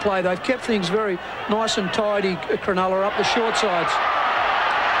bad little play. They've kept things very nice and tidy, Cronulla, up the short sides.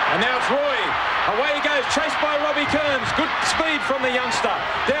 And now it's Roy. Away he goes, chased by Robbie Kearns. Good speed from the youngster.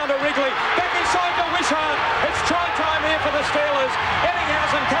 Down to Wrigley. Back inside to Wishart. It's try time here for the Steelers.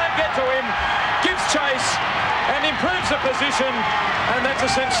 Ettinghausen can't get to him. Gives chase and improves the position. And that's a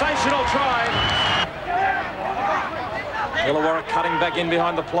sensational try. Illawarra cutting back in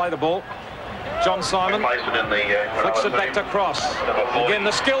behind the play, the ball. John Simon flicks it back to Cross. Again,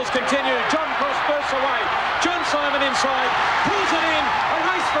 the skills continue. John Cross bursts away. John Simon inside, pulls it in, a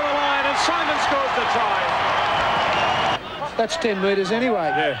race for the line, and Simon scores the try. That's 10 metres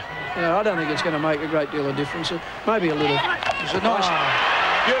anyway. Yeah. You know, I don't think it's going to make a great deal of difference. Maybe a little. It's a nice...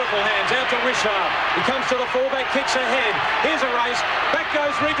 Beautiful hands out to Wishart. He comes to the fullback, kicks ahead. Here's a race. Back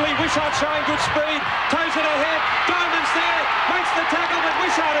goes Wrigley. Wishart showing good speed. Toes it ahead. Diamond's there. Makes the tackle, but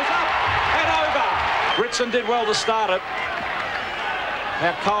Wishart is up and over. Ritson did well to start it.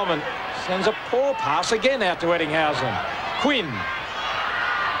 Now Coleman sends a poor pass again out to Ettinghausen. Quinn.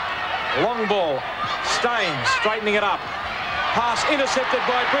 Long ball. Staines straightening it up. Pass intercepted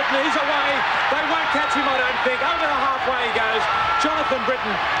by Britton. He's away. They won't catch him, I don't think. Over the halfway he goes. Jonathan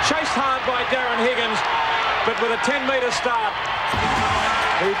Britton chased hard by Darren Higgins, but with a 10-metre start,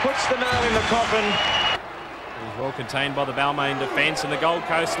 he puts the nail in the coffin. He's well contained by the Balmain defence, and the Gold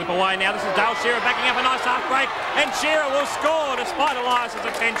Coast slip away. Now this is Dale Shearer backing up a nice half break, and Shearer will score despite Elias's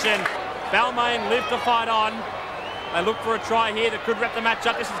attention. Balmain live to fight on. They look for a try here that could wrap the match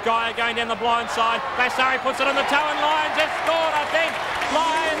up. This is Gaia going down the blind side. Basari puts it on the toe, and Lions has scored, I think.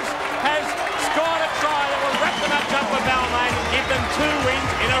 Lions has scored a try that will wrap the match up for Balmain and give them 2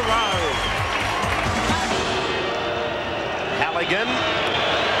 wins in a row. Halligan.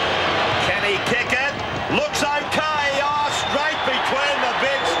 Can he kick it? Looks okay. Oh, straight between the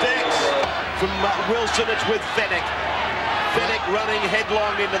big sticks. From Wilson, it's with Fennick. Fennick running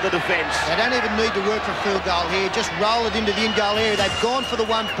headlong into the defence. They don't even need to work for a field goal here. Just roll it into the in-goal area. They've gone for the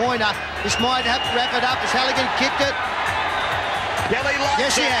one-pointer. This might have to wrap it up. Has Halligan kicked it? Kelly locks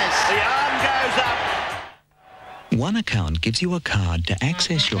yes, he has. The arm goes up. One account gives you a card to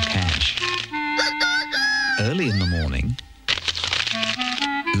access your cash. Early in the morning,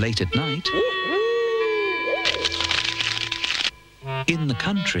 late at night, in the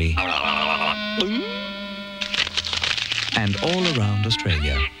country, and all around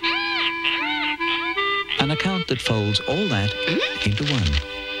Australia. An account that folds all that into one.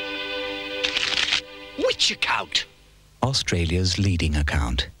 Which account? Australia's leading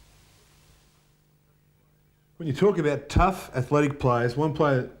account. When you talk about tough athletic players, one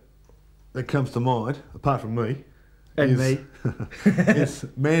player that comes to mind, apart from me, is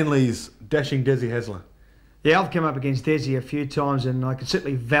Manly's dashing Des Hasler. Yeah, I've come up against Desi a few times, and I can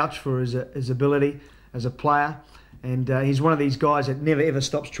certainly vouch for his ability as a player. And he's one of these guys that never ever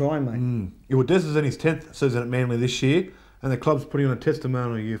stops trying, mate. Yeah, well, Des is in his 10th season at Manly this year, and the club's putting on a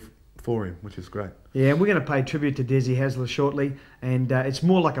testimonial year for him, which is great. Yeah, and we're going to pay tribute to Des Hasler shortly, and it's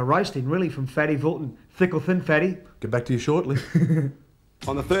more like a roasting, really, from Fatty Fulton. Thick or thin, Fatty? Get back to you shortly.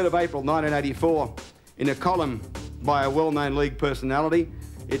 On the 3rd of April 1984, in a column by a well-known league personality,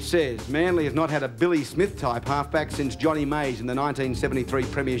 it says, Manly has not had a Billy Smith-type halfback since Johnny Mays in the 1973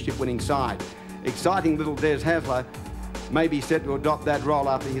 premiership-winning side. Exciting little Des Hasler may be set to adopt that role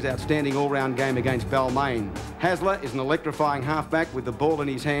after his outstanding all-round game against Balmain. Hasler is an electrifying halfback with the ball in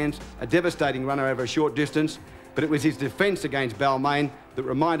his hands, a devastating runner over a short distance, but it was his defence against Balmain that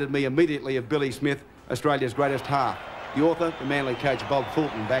reminded me immediately of Billy Smith, Australia's greatest half. The author, the Manly coach Bob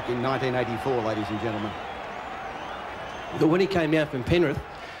Fulton, back in 1984, ladies and gentlemen. But when he came out from Penrith,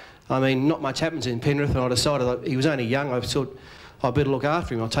 I mean, not much happens in Penrith, and I decided that he was only young. I thought I better look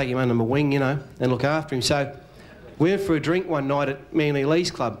after him. I'll take him under my wing, you know, and look after him. So we went for a drink one night at Manly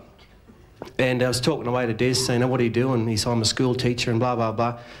Lee's Club, and I was talking away to Des, saying, what are you doing? He said, I'm a school teacher and blah, blah,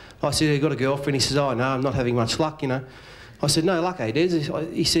 blah. I said, you got a girlfriend? He says, oh, no, I'm not having much luck, you know. I said, no luck, eh, Des?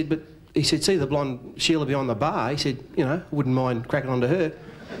 He said, see the blonde Sheila behind the bar? He said, you know, wouldn't mind cracking onto her.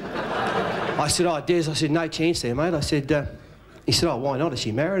 I said, oh, Des, I said, no chance there, mate. I said, he said, oh, why not? Is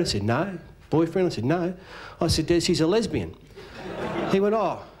she married? I said, no. Boyfriend? I said, no. I said, Des, she's a lesbian. He went,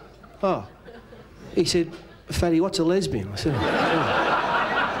 oh. He said, Fatty, what's a lesbian? I said, oh.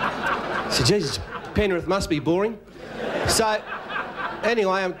 I said, Jesus, Penrith must be boring. So,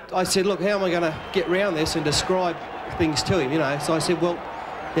 anyway, I said, look, how am I going to get round this and describe things to him, you know? So I said, well,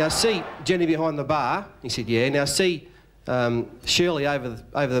 now see Jenny behind the bar. He said, yeah. Now see Shirley over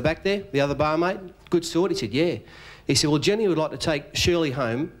the back there, the other barmate, good sort. He said, yeah. He said, well, Jenny would like to take Shirley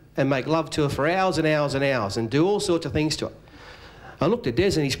home and make love to her for hours and hours and hours and do all sorts of things to her. I looked at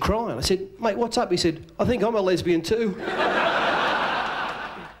Des and he's crying. I said, mate, what's up? He said, I think I'm a lesbian too.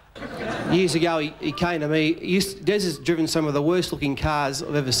 Years ago, he came to me. Des has driven some of the worst looking cars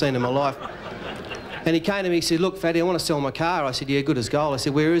I've ever seen in my life. And he came to me, he said, look, Fatty, I want to sell my car. I said, yeah, good as gold. I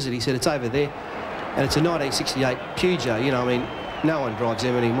said, where is it? He said, it's over there. And it's a 1968 Peugeot, you know, I mean, no one drives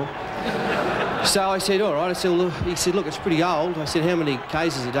them anymore. So I said, all right. I said, look, he said, look, it's pretty old. I said, how many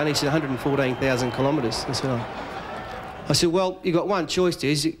Ks has it done? He said, 114,000 kilometres. I said, oh. I said, well, you've got one choice,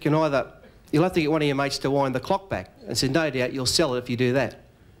 Des. You can either, you'll have to get one of your mates to wind the clock back. I said, no doubt you'll sell it if you do that.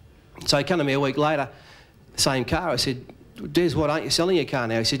 So he came to me a week later, same car. I said, Des, what, aren't you selling your car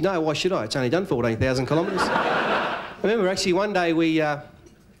now? He said, no, why should I? It's only done 14,000 kilometres. I remember actually one day we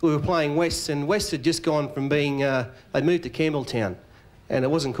were playing West, and West had just gone from being, they'd moved to Campbelltown, and it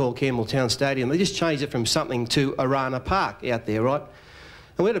wasn't called Campbelltown Stadium. They just changed it from something to Arana Park out there, right?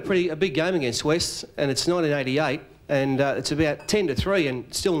 And we had a big game against West, and it's 1988, and it's about 10-3,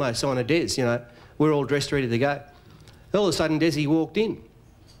 and still no sign of Des, you know. We're all dressed, ready to go. All of a sudden, Desi walked in.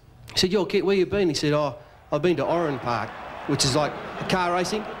 He said, yo, kid, where you been? He said, oh, I've been to Oran Park, which is like car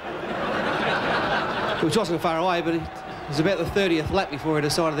racing. Which wasn't far away, but it was about the 30th lap before he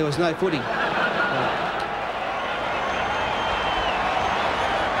decided there was no footy.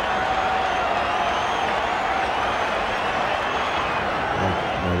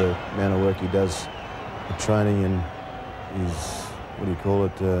 The amount of work he does at training and his, what do you call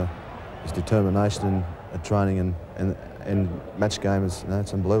it, his determination at training and match game is,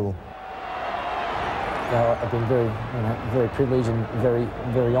 it's unbelievable. I've been very privileged and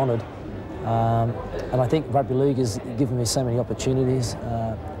very honoured, and I think rugby league has given me so many opportunities,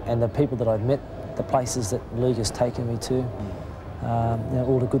 and the people that I've met, the places that league has taken me to,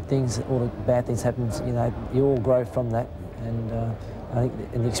 all the good things, all the bad things happen. You all grow from that, and I think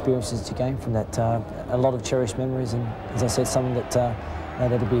and the experiences you gain from that, a lot of cherished memories, and as I said, something that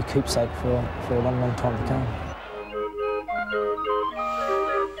that'll be a keepsake for a long, long time to come.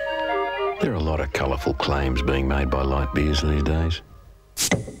 There are a lot of colourful claims being made by light beers these days.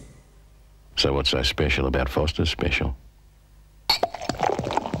 So what's so special about Foster's Special?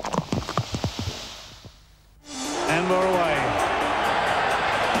 And more away.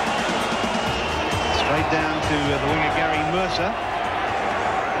 Straight down to the winger Gary Mercer.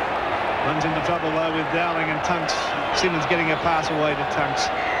 Runs into trouble though with Dowling and Tunks. Simmons getting a pass away to Tunks.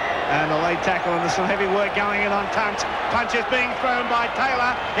 And a late tackle, and there's some heavy work going in on Tunks. Punches being thrown by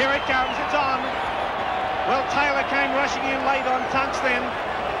Taylor. Here it comes, it's on. Well, Taylor came rushing in late on Tunks then.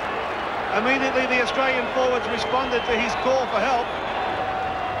 Immediately the Australian forwards responded to his call for help.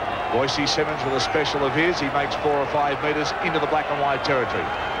 Boise Simmons with a special of his. He makes 4 or 5 metres into the black and white territory.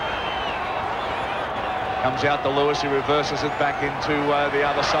 Comes out to Lewis, he reverses it back into the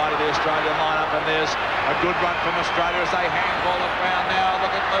other side of the Australian lineup, and there's a good run from Australia as they handball it round now. Look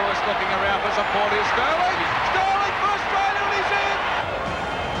at Lewis looking around for support. Here's Sterling! Sterling for Australia, and he's in!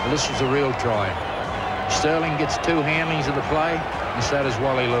 Well, this was a real try. Sterling gets 2 handlings of the play, and so does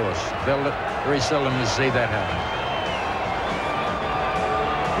Wally Lewis. Very seldom you see that happen.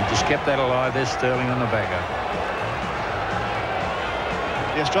 He just kept that alive. There's Sterling on the backer.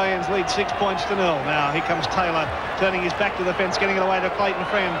 The Australians lead 6 points to 0. Now here comes Taylor, turning his back to the fence, getting it away to Clayton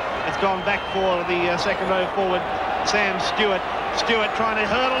Friend. It's gone back for the second row forward, Sam Stewart. Stewart trying to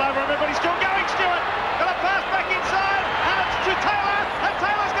hurdle over everybody. Still going, Stewart. Got a pass back inside, and it's to Taylor, and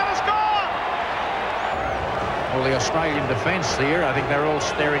Taylor's going to score. Well, the Australian defence here, I think they're all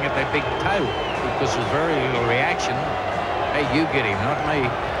staring at their big toe because there's very little reaction. Hey, you get him, not me.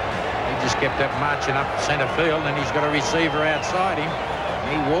 He just kept that marching up centre field, and he's got a receiver outside him.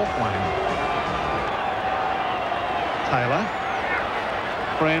 He walked one. Taylor,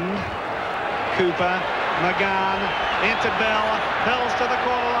 Friend, Cooper, McGann, into Bell. Bell's to the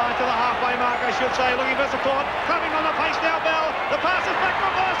corner line, to the halfway mark, I should say, looking for support. Coming on the pace now, Bell. The pass is back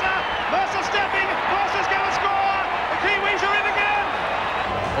for Mercer. Mercer stepping. Mercer's going to score. The Kiwis are in again.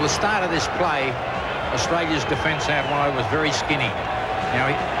 Well, the start of this play, Australia's defence out wide was very skinny. Now,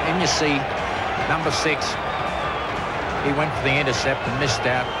 and you see number 6. He went for the intercept and missed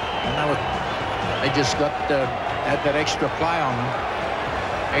out. And they just got had that extra play on them.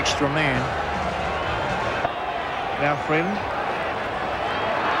 Extra man. Now Friend.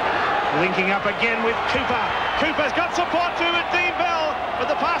 Linking up again with Cooper. Cooper's got support to it, Dean Bell, but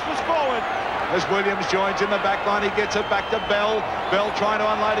the pass was forward. as Williams joins in the back line. He gets it back to Bell. Bell trying to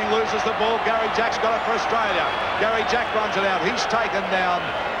unload. He loses the ball. Gary Jack's got it for Australia. Gary Jack runs it out. He's taken down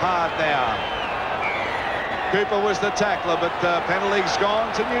hard now. Cooper was the tackler, but penalty's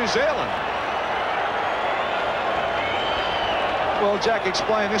gone to New Zealand. Well, Jack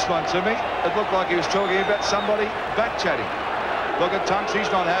explained this one to me. It looked like he was talking about somebody back-chatting. Look at Tunks, he's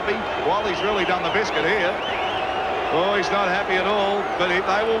not happy. Wally's really done the biscuit here. Oh, he's not happy at all. But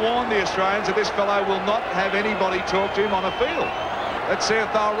they will warn the Australians that this fellow will not have anybody talk to him on a field. Let's see if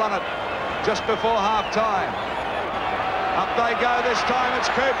they'll run it just before half-time. Up they go this time. It's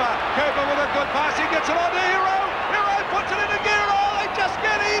Cooper. Cooper with a good pass. He gets it on to Hero. Hero puts it into gear. Oh, they just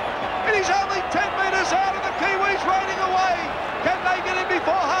get him. And he's only 10 metres out and the Kiwis raining away. Can they get him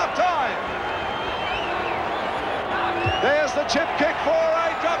before half-time? There's the chip kick for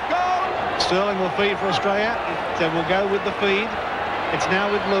a drop goal. Sterling will feed for Australia. It will go with the feed. It's now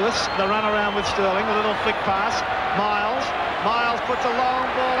with Lewis. The run around with Sterling. A little flick pass. Miles. Miles puts a long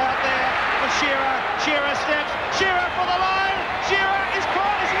ball out there for Shearer. Shearer steps. Shearer for the line. Shearer is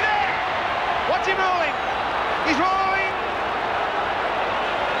caught. Is he there? What's he ruling? He's ruling.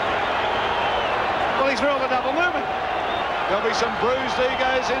 Well, he's ruled a double movement. There'll be some bruised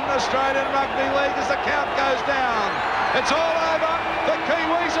egos in Australian Rugby League as the count goes down. It's all over. The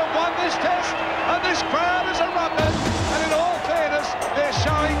Kiwis have won this test, and this crowd is erupted. And in all fairness, they're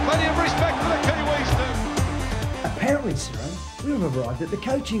showing plenty of respect for the Kiwis too. Apparently, Sironen, we've arrived at the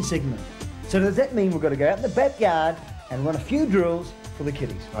coaching segment. So does that mean we've got to go out in the backyard and run a few drills for the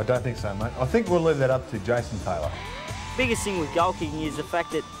kiddies? I don't think so, mate. I think we'll leave that up to Jason Taylor. Biggest thing with goal kicking is the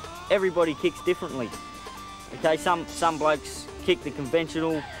fact that everybody kicks differently. Okay, some blokes kick the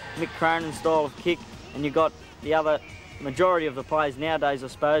conventional Mick Cronin style of kick, and you've got the other majority of the players nowadays, I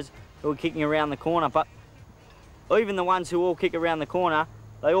suppose, who are kicking around the corner. But even the ones who all kick around the corner,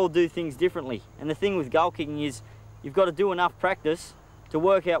 they all do things differently. And the thing with goal kicking is you've got to do enough practice to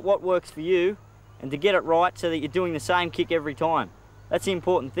work out what works for you and to get it right so that you're doing the same kick every time. That's the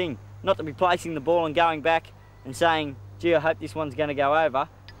important thing, not to be placing the ball and going back and saying, gee, I hope this one's going to go over.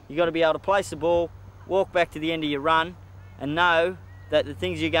 You've got to be able to place the ball, walk back to the end of your run and know that the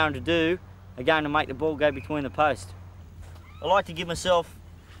things you're going to do are going to make the ball go between the posts. I like to give myself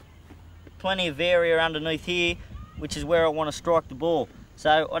plenty of area underneath here, which is where I want to strike the ball.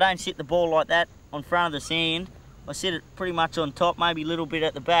 So I don't sit the ball like that on front of the sand. I sit it pretty much on top, maybe a little bit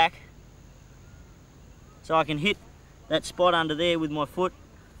at the back, so I can hit that spot under there with my foot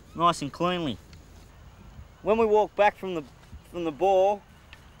nice and cleanly. When we walk back from the ball,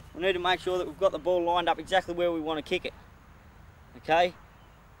 we need to make sure that we've got the ball lined up exactly where we want to kick it. Okay?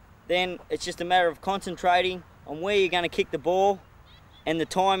 Then it's just a matter of concentrating on where you're going to kick the ball and the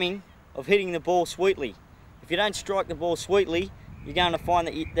timing of hitting the ball sweetly. If you don't strike the ball sweetly, you're going to find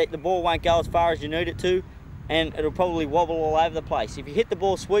that the ball won't go as far as you need it to, and it'll probably wobble all over the place. If you hit the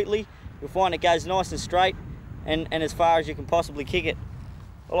ball sweetly, you'll find it goes nice and straight and as far as you can possibly kick it.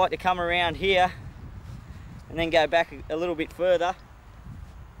 I like to come around here and then go back a little bit further.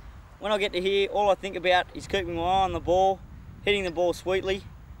 When I get to here, all I think about is keeping my eye on the ball, hitting the ball sweetly,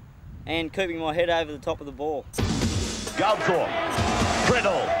 and keeping my head over the top of the ball. Goldthorpe,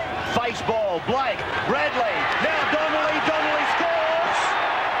 Priddle, face ball, Blake, Bradley, now Donnelly scores!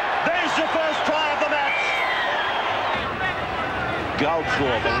 There's the first try of the match!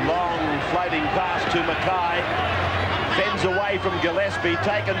 Goldthorpe, a long floating pass to Mackay, fends away from Gillespie,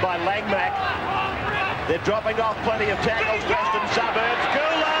 taken by Langmack. They're dropping off plenty of tackles, Western Suburbs,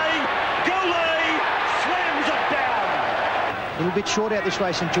 Goulet slams it down! A little bit short out this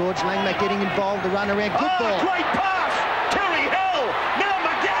race, St George. Langmack getting involved, the run around, good ball. Great pass! Terry Hill! Now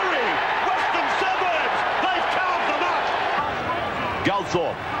McGarry! Western Suburbs! They've carved them up!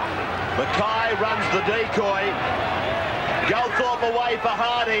 Goldthorpe. Mackay runs the decoy. Goldthorpe away for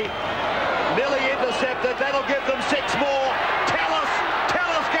Hardy. Nearly intercepted. That'll give them 6 more.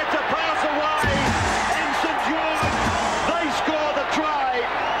 Tallis gets a pass away. And St George, they score the try.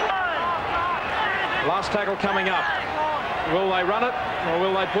 Last tackle coming up. Will they run it, or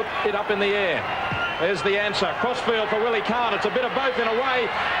will they put it up in the air? There's the answer. Crossfield for Willie Kahn. It's a bit of both in a way.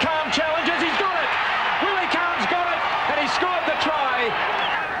 Kahn challenges. He's got it. Willie Kahn's got it, and he scored the try.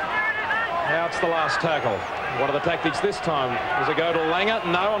 Now it's the last tackle. What are the tactics this time? Does it go to Langer?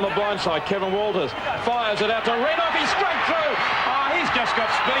 No, on the blind side. Kevin Walters fires it out to Renoff. He's straight through. He's just got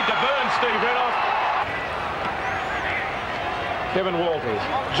speed to burn, Steve Renoff. Kevin Walters.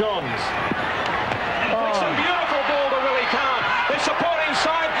 Johns. Some beautiful ball to Willie Kahn. They're supporting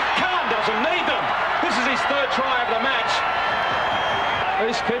side. Kahn doesn't need them. This is his 3rd try of the match.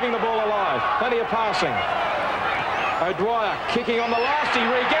 He's keeping the ball alive. Plenty of passing. O'Dwyer kicking on the last. He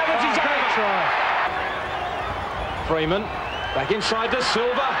regathers his own try. Freeman back inside to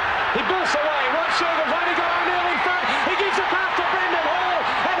Silva. He builds away. Rod Silva's only got O'Neill in front. He gives it back to Brendan Hall.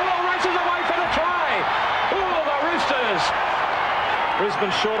 And Hall races away for the try. Oh, the Roosters.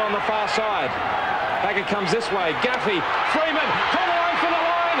 Brisbane short on the far side. Back it comes this way. Gaffey. Freeman. Pull away from the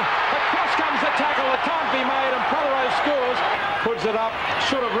line. Across comes the tackle. It can't be made. And Pollero scores. Puts it up.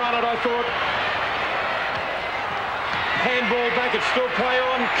 Should have run it, I thought. Handball back. It's still play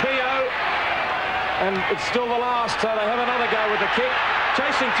on. Keogh. And it's still the last. So they have another go with the kick.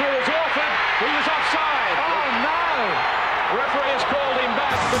 Chasing through is Orford. He was offside. Oh, no. Referee has called him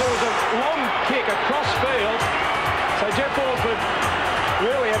back, but it was a long kick across field. So Jeff Orford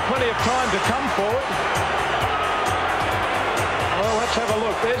really had plenty of time to come forward. Well, let's have a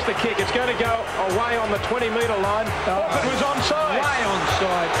look. There's the kick. It's going to go away on the 20-metre line. Orford was onside. Way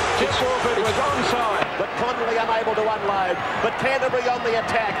onside. Jeff Orford was onside. But Connolly unable to unload. But Canterbury on the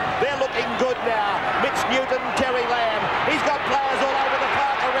attack. They're looking good now. Mitch Newton, Terry Lamb. He's got players all over the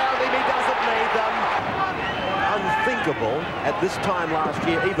park around him. He doesn't need them. Unthinkable at this time last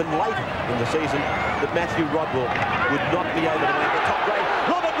year, even later in the season, that Matthew Rodwell would not be able to make the top grade.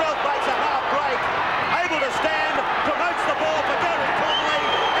 Robert Ralph makes a half break. Able to stand, promotes the ball for Derek Connolly,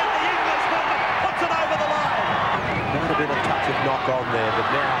 and the Englishman puts it over the line. Might have been a touch of knock on there, but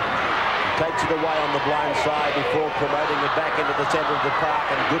now takes it away on the blind side before promoting it back into the centre of the park,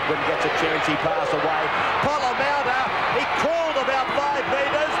 and Goodwin gets a chance. He pass away. Pollamouda, he crawled about 5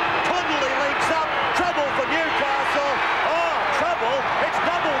 metres. Connolly links up. Trouble for Newcastle. Oh, trouble. It's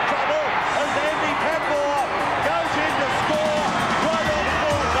double trouble. And Andy Padmore goes in to score right on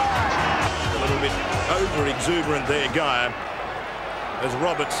full time. A little bit over-exuberant there, Geyer, as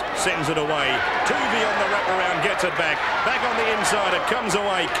Roberts sends it away. Tuvey on the wraparound, gets it back. Back on the inside, it comes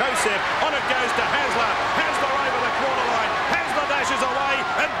away. Kosef, on it goes to Hasler. Hasler over the quarter line. Hasler dashes away,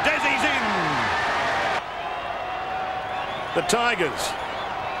 and Desi's in. The Tigers,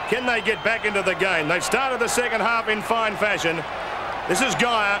 can they get back into the game? They've started the second half in fine fashion. This is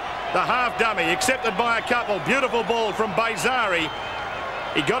Geyer, the half dummy, accepted by a couple. Beautiful ball from Baizari.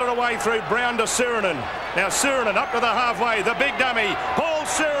 He got it away through Brown to Sironen. Now Sironen up to the halfway, the big dummy. Paul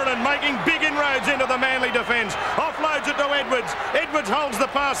Sironen making big inroads into the Manly defence. Offloads it to Edwards. Edwards holds the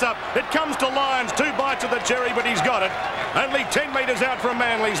pass up. It comes to Lyons. 2 bites of the cherry, but he's got it. Only 10 metres out from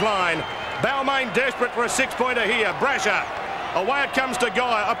Manly's line. Balmain desperate for a 6-pointer here. Brasher. Away it comes to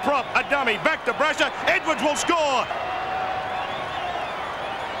Geyer. A prop, a dummy. Back to Brasher. Edwards will score.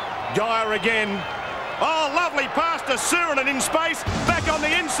 Geyer again. Oh, lovely pass to Sironen in space. Back on the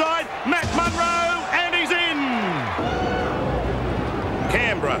inside. Matt Munro, and he's in.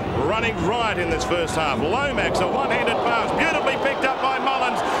 Canberra running right in this first half. Lomax, a one-handed pass. Beautifully picked up by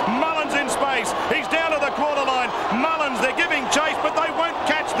Mullins. Mullins in space. He's down to the quarter line. Mullins, they're giving chase, but they won't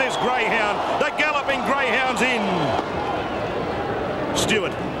catch this greyhound. The galloping greyhound's in.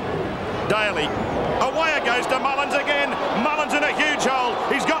 Stewart. Daly. Away it goes to Mullins again. Mullins in a huge hole.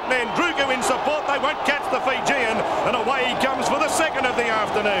 He's got Nandruku in support. They won't catch the Fijian. And away he comes for the second of the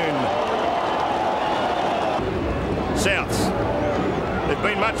afternoon. Souths. They've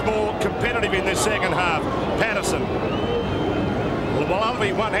been much more competitive in this second half. Patterson.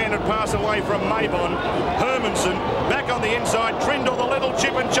 Lovely one-handed pass away from Mabon. Hermanson back on the inside. Trindle, the little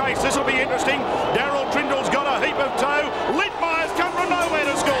chip and chase. This will be interesting. Darryl Trindle's got a heap of toe. Littmeyer's come from nowhere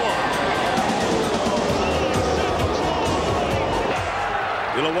to score.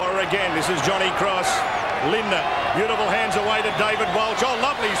 Illawarra again. This is Johnny Cross. Lindner. Beautiful hands away to David Walsh. Oh,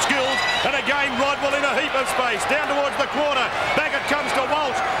 lovely skills. And again, Rodwell in a heap of space. Down towards the quarter. Back it comes to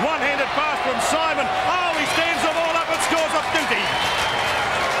Walsh. One-handed pass from Simon. Oh, he stands the ball up and scores off duty.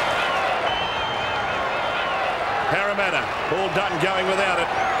 Parramatta. Paul Dutton going without it.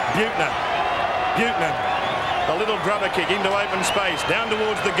 Buettner. A little grubber kick into open space. Down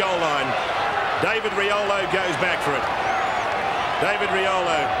towards the goal line. David Riolo goes back for it. David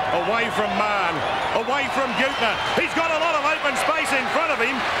Riolo, away from Mahon, away from Buettner. He's got a lot of open space in front of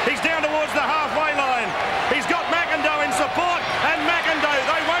him. He's down towards the halfway line. He's got McIndoe in support, and McIndoe,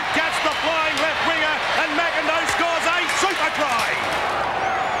 they won't catch the flying left winger, and McIndoe scores a super try.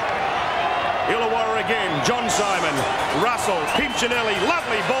 Illawarra again, John Simon, Russell, Pinchinelli,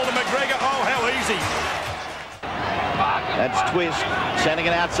 lovely ball to McGregor. Oh, how easy. That's Twist, sending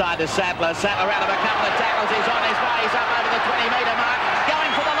it outside to Sattler. Sattler out of a couple of tackles. He's on his way. He's up over the 20-metre mark.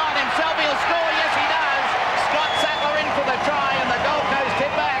 Going for the line himself. He'll score. Yes, he does. Scott Sattler in for the try, and the Gold Coast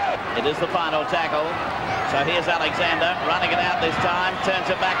hit back. It is the final tackle. So here's Alexander running it out this time. Turns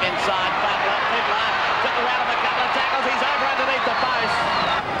it back inside. Fittler out of a couple of tackles. He's over underneath the post.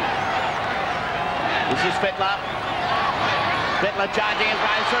 This is Fittler. Fittler charging his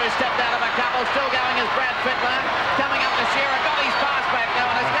way through, stepped out of a couple, still going as Brad Fittler. Coming up to Shearer, got his pass back though,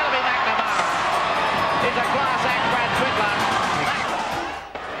 and it's going to be McNamara. He's a class act, Brad Fittler.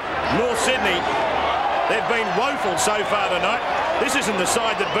 North Sydney, they've been woeful so far tonight. This isn't the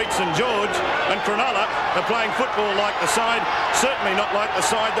side that beat St George, and Cronulla are playing football like the side, certainly not like the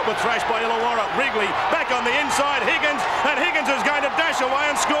side that were thrashed by Illawarra. Wrigley back on the inside, Higgins, and Higgins is going to dash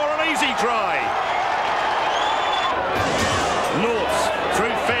away and score an easy try. Norths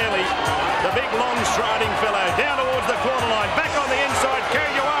through Fairley, the big long striding fellow, down towards the corner line, back on the inside,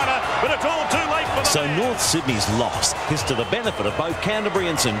 Caruana, but it's all too late for the So North Sydney's loss is to the benefit of both Canterbury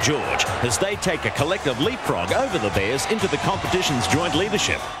and St George as they take a collective leapfrog over the Bears into the competition's joint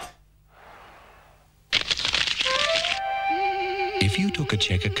leadership. If you took a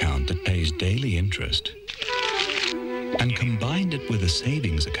cheque account that pays daily interest and combined it with a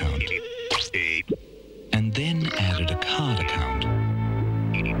savings account and then added a card account,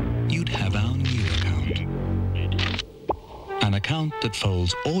 you'd have our new account. An account that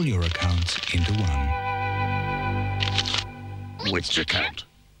folds all your accounts into one. Which account?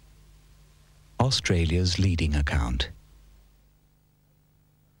 Australia's leading account.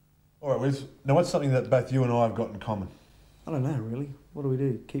 All right, Wiz. Now, what's something that both you and I have got in common? I don't know, really. What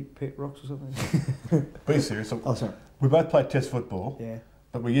do? Keep pet rocks or something? Be serious. Oh, sorry. We both played Test football. Yeah.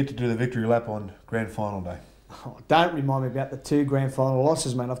 But we get to do the victory lap on grand final day. Oh, don't remind me about the 2 grand final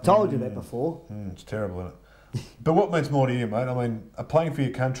losses, mate. I've told you that before. It's terrible, isn't it? But what means more to you, mate? I mean, playing for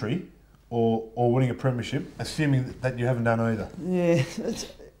your country or winning a premiership, assuming that you haven't done either? Yeah,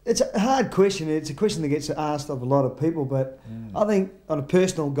 it's a hard question. It's a question that gets asked of a lot of people, but I think on a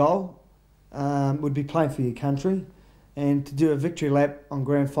personal goal would be playing for your country. And to do a victory lap on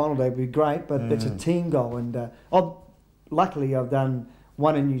grand final day would be great, but it's a team goal. And luckily I've done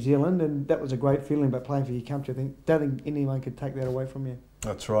one in New Zealand, and that was a great feeling about playing for your country. Don't think anyone could take that away from you.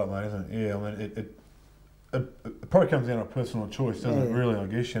 That's right, mate, isn't it? Yeah, I mean, it probably comes down to personal choice, doesn't it, really, I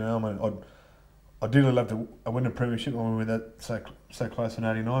guess, you know. I mean, I'd dearly love to win a premiership when we were that so close in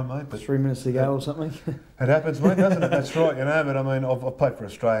 '89, mate. But 3 minutes to go or something. It happens, mate, doesn't it? That's right, you know, but I mean, I've played for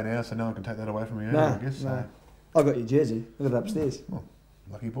Australia now, so no one can take that away from me, I guess. No. I got your jersey. I got it upstairs. Oh,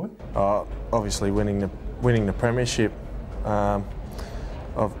 lucky boy. Obviously winning the premiership.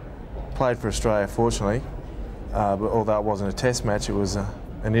 I've played for Australia, fortunately, but although it wasn't a test match, it was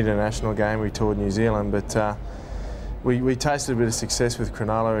an international game. We toured New Zealand, but we tasted a bit of success with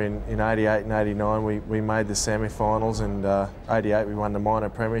Cronulla in '88 and '89. We made the semi-finals, and '88 we won the minor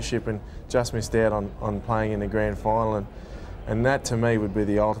premiership and just missed out on playing in the grand final, and that to me would be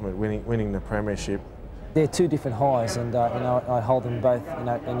the ultimate, winning the premiership. They're 2 different highs, and you know, I hold them both, you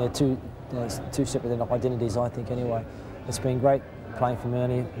know, and they're two separate identities, I think, anyway. It's been great playing for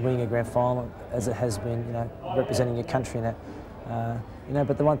Murney, winning a grand final, as it has been, you know, representing your country in that. You know,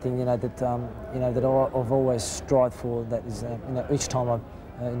 but the one thing, you know, that I've always strived for, that is, you know, each time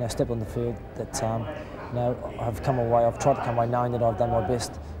I, you know, step on the field, that, you know, I've tried to come away knowing that I've done my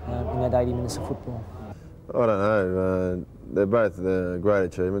best in that 80 minutes of football. I don't know. They're both great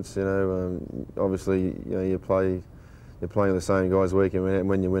achievements. You know, obviously, you know, you're playing with the same guys week in, and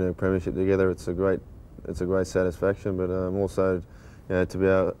when you win a premiership together, it's a great satisfaction. But also, you know, to be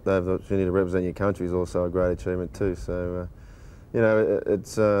able to have the opportunity to represent your country is also a great achievement too. So, you know,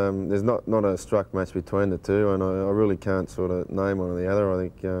 it's there's not a struck match between the two, and I really can't sort of name one or the other. I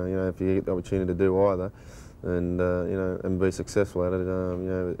think you know, if you get the opportunity to do either, and you know, and be successful at it, you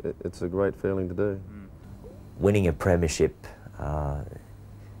know, it's a great feeling to do. Winning a premiership,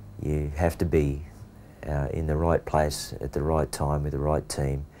 you have to be in the right place at the right time with the right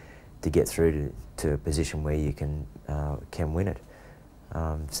team to get through to a position where you can win it.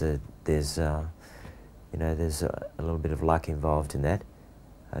 So there's you know, there's a little bit of luck involved in that.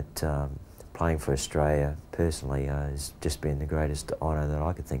 But playing for Australia personally has just been the greatest honour that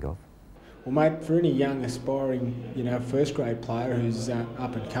I could think of. Well, mate, for any young aspiring, you know, first grade player who's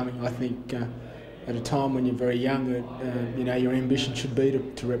up and coming, I think. At a time when you're very young, you know, your ambition should be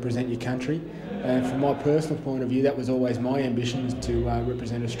to represent your country. From my personal point of view, that was always my ambition, is to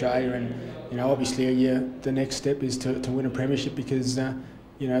represent Australia. And you know, obviously, the next step is to win a premiership, because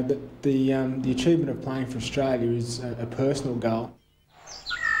you know, the achievement of playing for Australia is a personal goal.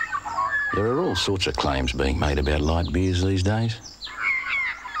 There are all sorts of claims being made about light beers these days.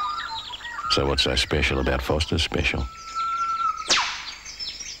 So what's so special about Foster's Special?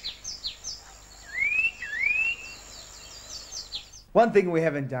 One thing we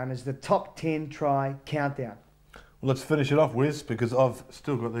haven't done is the top 10 try countdown. Well, let's finish it off, Wiz, because I've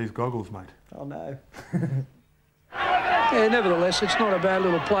still got these goggles, mate. Oh no. Yeah, nevertheless, it's not a bad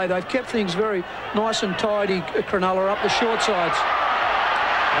little play. They've kept things very nice and tidy, Cronulla, up the short sides.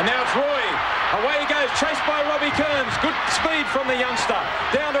 And now it's Roy. Away he goes, chased by Robbie Kearns. Good speed from the youngster.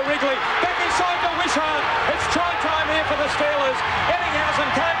 Down to Wrigley. Back inside to Wishart. It's try time here for the Steelers. Ettinghausen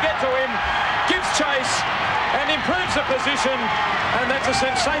can't get to him. Gives chase and improves the position. And that's a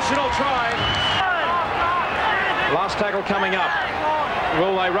sensational try. Last tackle coming up.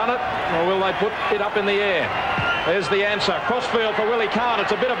 Will they run it or will they put it up in the air? There's the answer. Crossfield for Willie Kahn.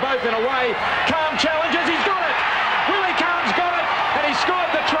 It's a bit of both in a way. Kahn challenges. He's got it. Willie Kahn's got it. And he scored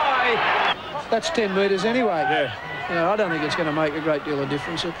the try. That's 10 metres anyway. Yeah. You know, I don't think it's going to make a great deal of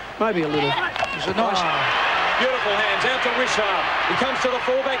difference. Maybe a little. It's a nice... Beautiful hands out to Wishart. He comes to the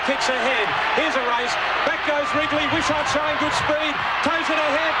fullback, kicks ahead. Here's a race. Back goes Wrigley. Wishart showing good speed. Toes it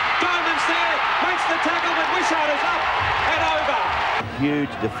ahead. Diamond's there. Makes the tackle, but Wishart is up and over.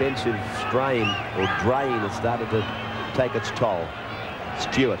 Huge defensive strain or drain has started to take its toll.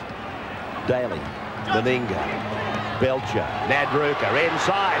 Stewart, Daly, Meninga, Belcher, Nadruka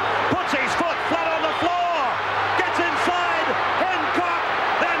inside, puts his foot flat on the floor, gets inside, Hancock,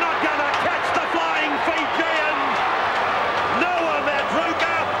 they're not going to catch the flying Fijian. Noah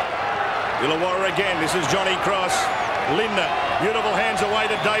Nadruka. Illawarra again, this is Johnny Cross. Linder, beautiful hands away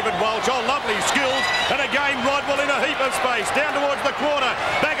to David Walsh. Oh, lovely skills. And again, Rodwell in a heap of space. Down towards the quarter.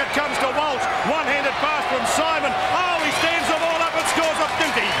 Back it comes to Walsh. One-handed pass from Simon. Oh, he stands the ball up and scores a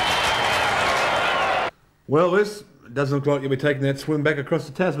 50. Well, this doesn't look like you'll be taking that swim back across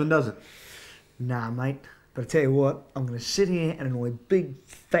the Tasman, does it? Nah, mate. But I tell you what, I'm going to sit here and annoy big,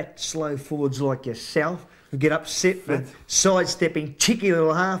 fat, slow forwards like yourself who get upset with sidestepping cheeky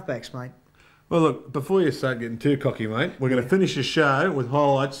little halfbacks, mate. Well, look, before you start getting too cocky, mate, we're going to finish the show with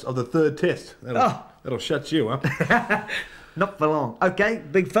highlights of the third test. That'll shut you up. Not for long. Okay,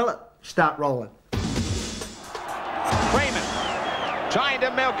 big fella, start rolling. Freeman trying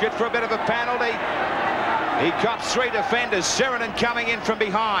to milk it for a bit of a penalty. He cops 3 defenders. Sironen coming in from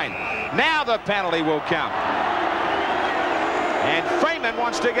behind. Now the penalty will come. And Freeman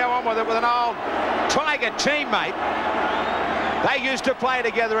wants to go on with it with an old Tiger teammate. They used to play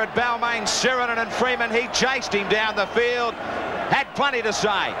together at Balmain, Sironen and Freeman. He chased him down the field. Had plenty to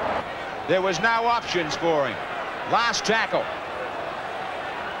say. There was no options for him. Last tackle.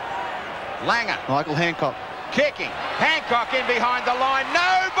 Langer. Michael Hancock. Kicking. Hancock in behind the line.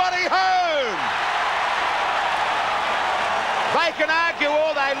 Nobody home. They can argue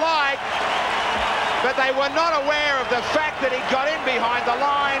all they like, but they were not aware of the fact that he got in behind the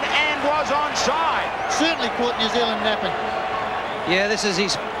line and was onside. Certainly caught New Zealand napping. Yeah, this is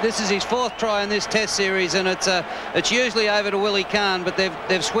his 4th try in this Test series, and it's usually over to Willie Kahn, but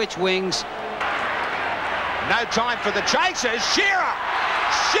they've switched wings. No time for the chasers. Shearer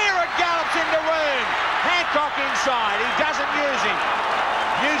gallops into wound. Hancock inside. He doesn't use him.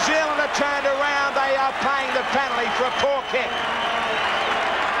 New Zealand are turned around. They are paying the penalty for a poor kick.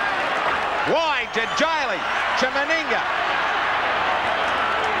 Wide to Daly, to Meninga.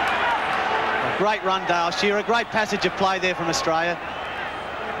 Great run, Dale Shearer. Great passage of play there from Australia.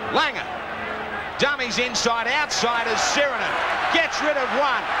 Langer. Dummies inside, outside as Sironen. Gets rid of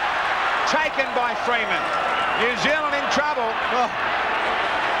one. Taken by Freeman. New Zealand in trouble. Oh.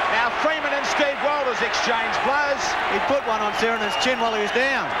 Now Freeman and Steve Walters exchange blows. He put one on Sironen's chin while he was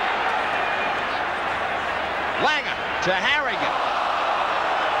down. Langer to Harrigan.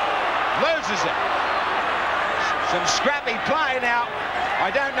 Loses it. Some scrappy play now. I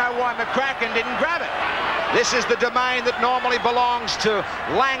don't know why McCracken didn't grab it. This is the domain that normally belongs to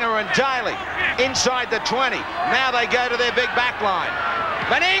Langer and Daly. Inside the 20. Now they go to their big back line.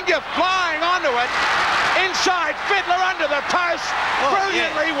 Meninga flying onto it. Inside, Fiddler under the post.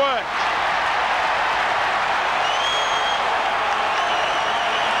 Brilliantly worked.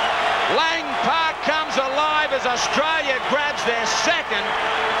 Lang Park comes alive as Australia grabs their second.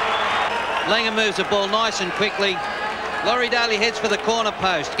 Langer moves the ball nice and quickly. Laurie Daly heads for the corner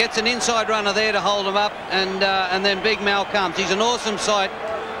post, gets an inside runner there to hold him up, and then Big Mal comes. He's an awesome sight,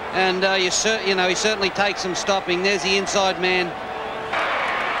 and he certainly takes some stopping. There's the inside man.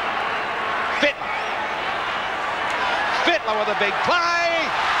 Fittler with a big play.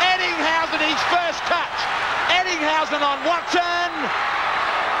 Ettinghausen, his first touch. Ettinghausen on Watson.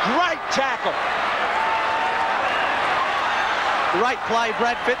 Great tackle. Great play,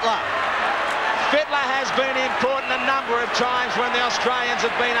 Brad Fittler. Fittler has been important a number of times when the Australians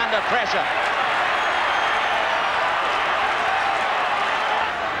have been under pressure.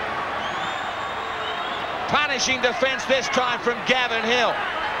 Punishing defence this time from Gavin Hill.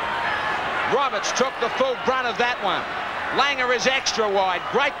 Roberts took the full brunt of that one. Langer is extra wide.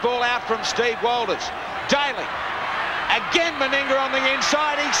 Great ball out from Steve Walters. Daly Again, Meninga on the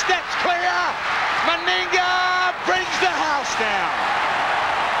inside. He steps clear. Meninga brings the house down.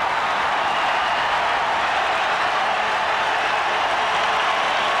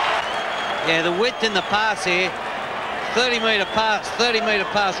 Yeah, the width in the pass here. 30-metre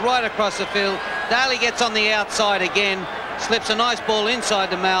pass right across the field. Daly gets on the outside again. Slips a nice ball inside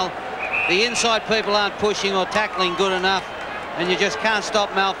to Mal. The inside people aren't pushing or tackling good enough, and you just can't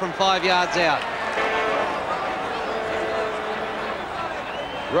stop Mal from 5 yards out.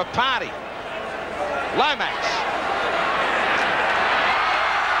 Rapati. Lomax.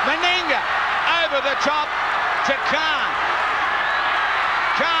 Meninga over the top to Khan.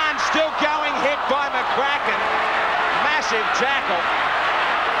 Khan still going, hit by McCracken. Massive tackle.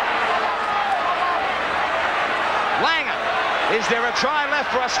 Langer. Is there a try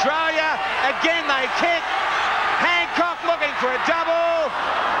left for Australia? Again they kick. Hancock looking for a double.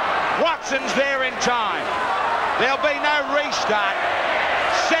 Watson's there in time. There'll be no restart.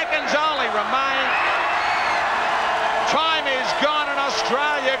 Seconds only remain. Time is gone and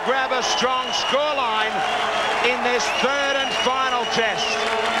Australia grab a strong scoreline in this third and final test.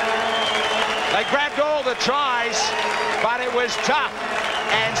 They grabbed all the tries, but it was tough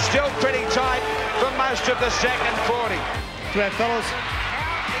and still pretty tight for most of the second 40. To our fellas,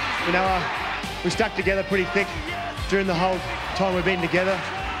 you know, we stuck together pretty thick during the whole time we've been together,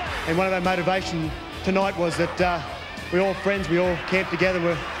 and one of our motivation tonight was that we're all friends, we all camped together,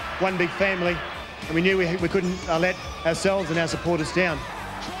 we're one big family, and we knew we couldn't let ourselves and our supporters down.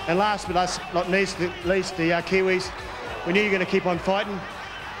 And last but not least, the Kiwis, we knew you were going to keep on fighting.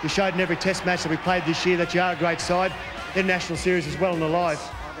 You showed in every test match that we played this year that you are a great side. International series as well and alive.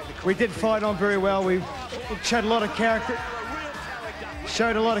 We did fight on very well. We showed a lot of character.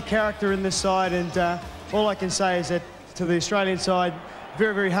 In this side, and all I can say is that to the Australian side,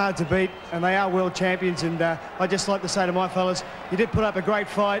 very, very hard to beat, and they are world champions. And I'd just like to say to my fellas, you did put up a great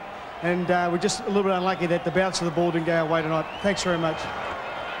fight, and we're just a little bit unlucky that the bounce of the ball didn't go our way tonight. Thanks very much.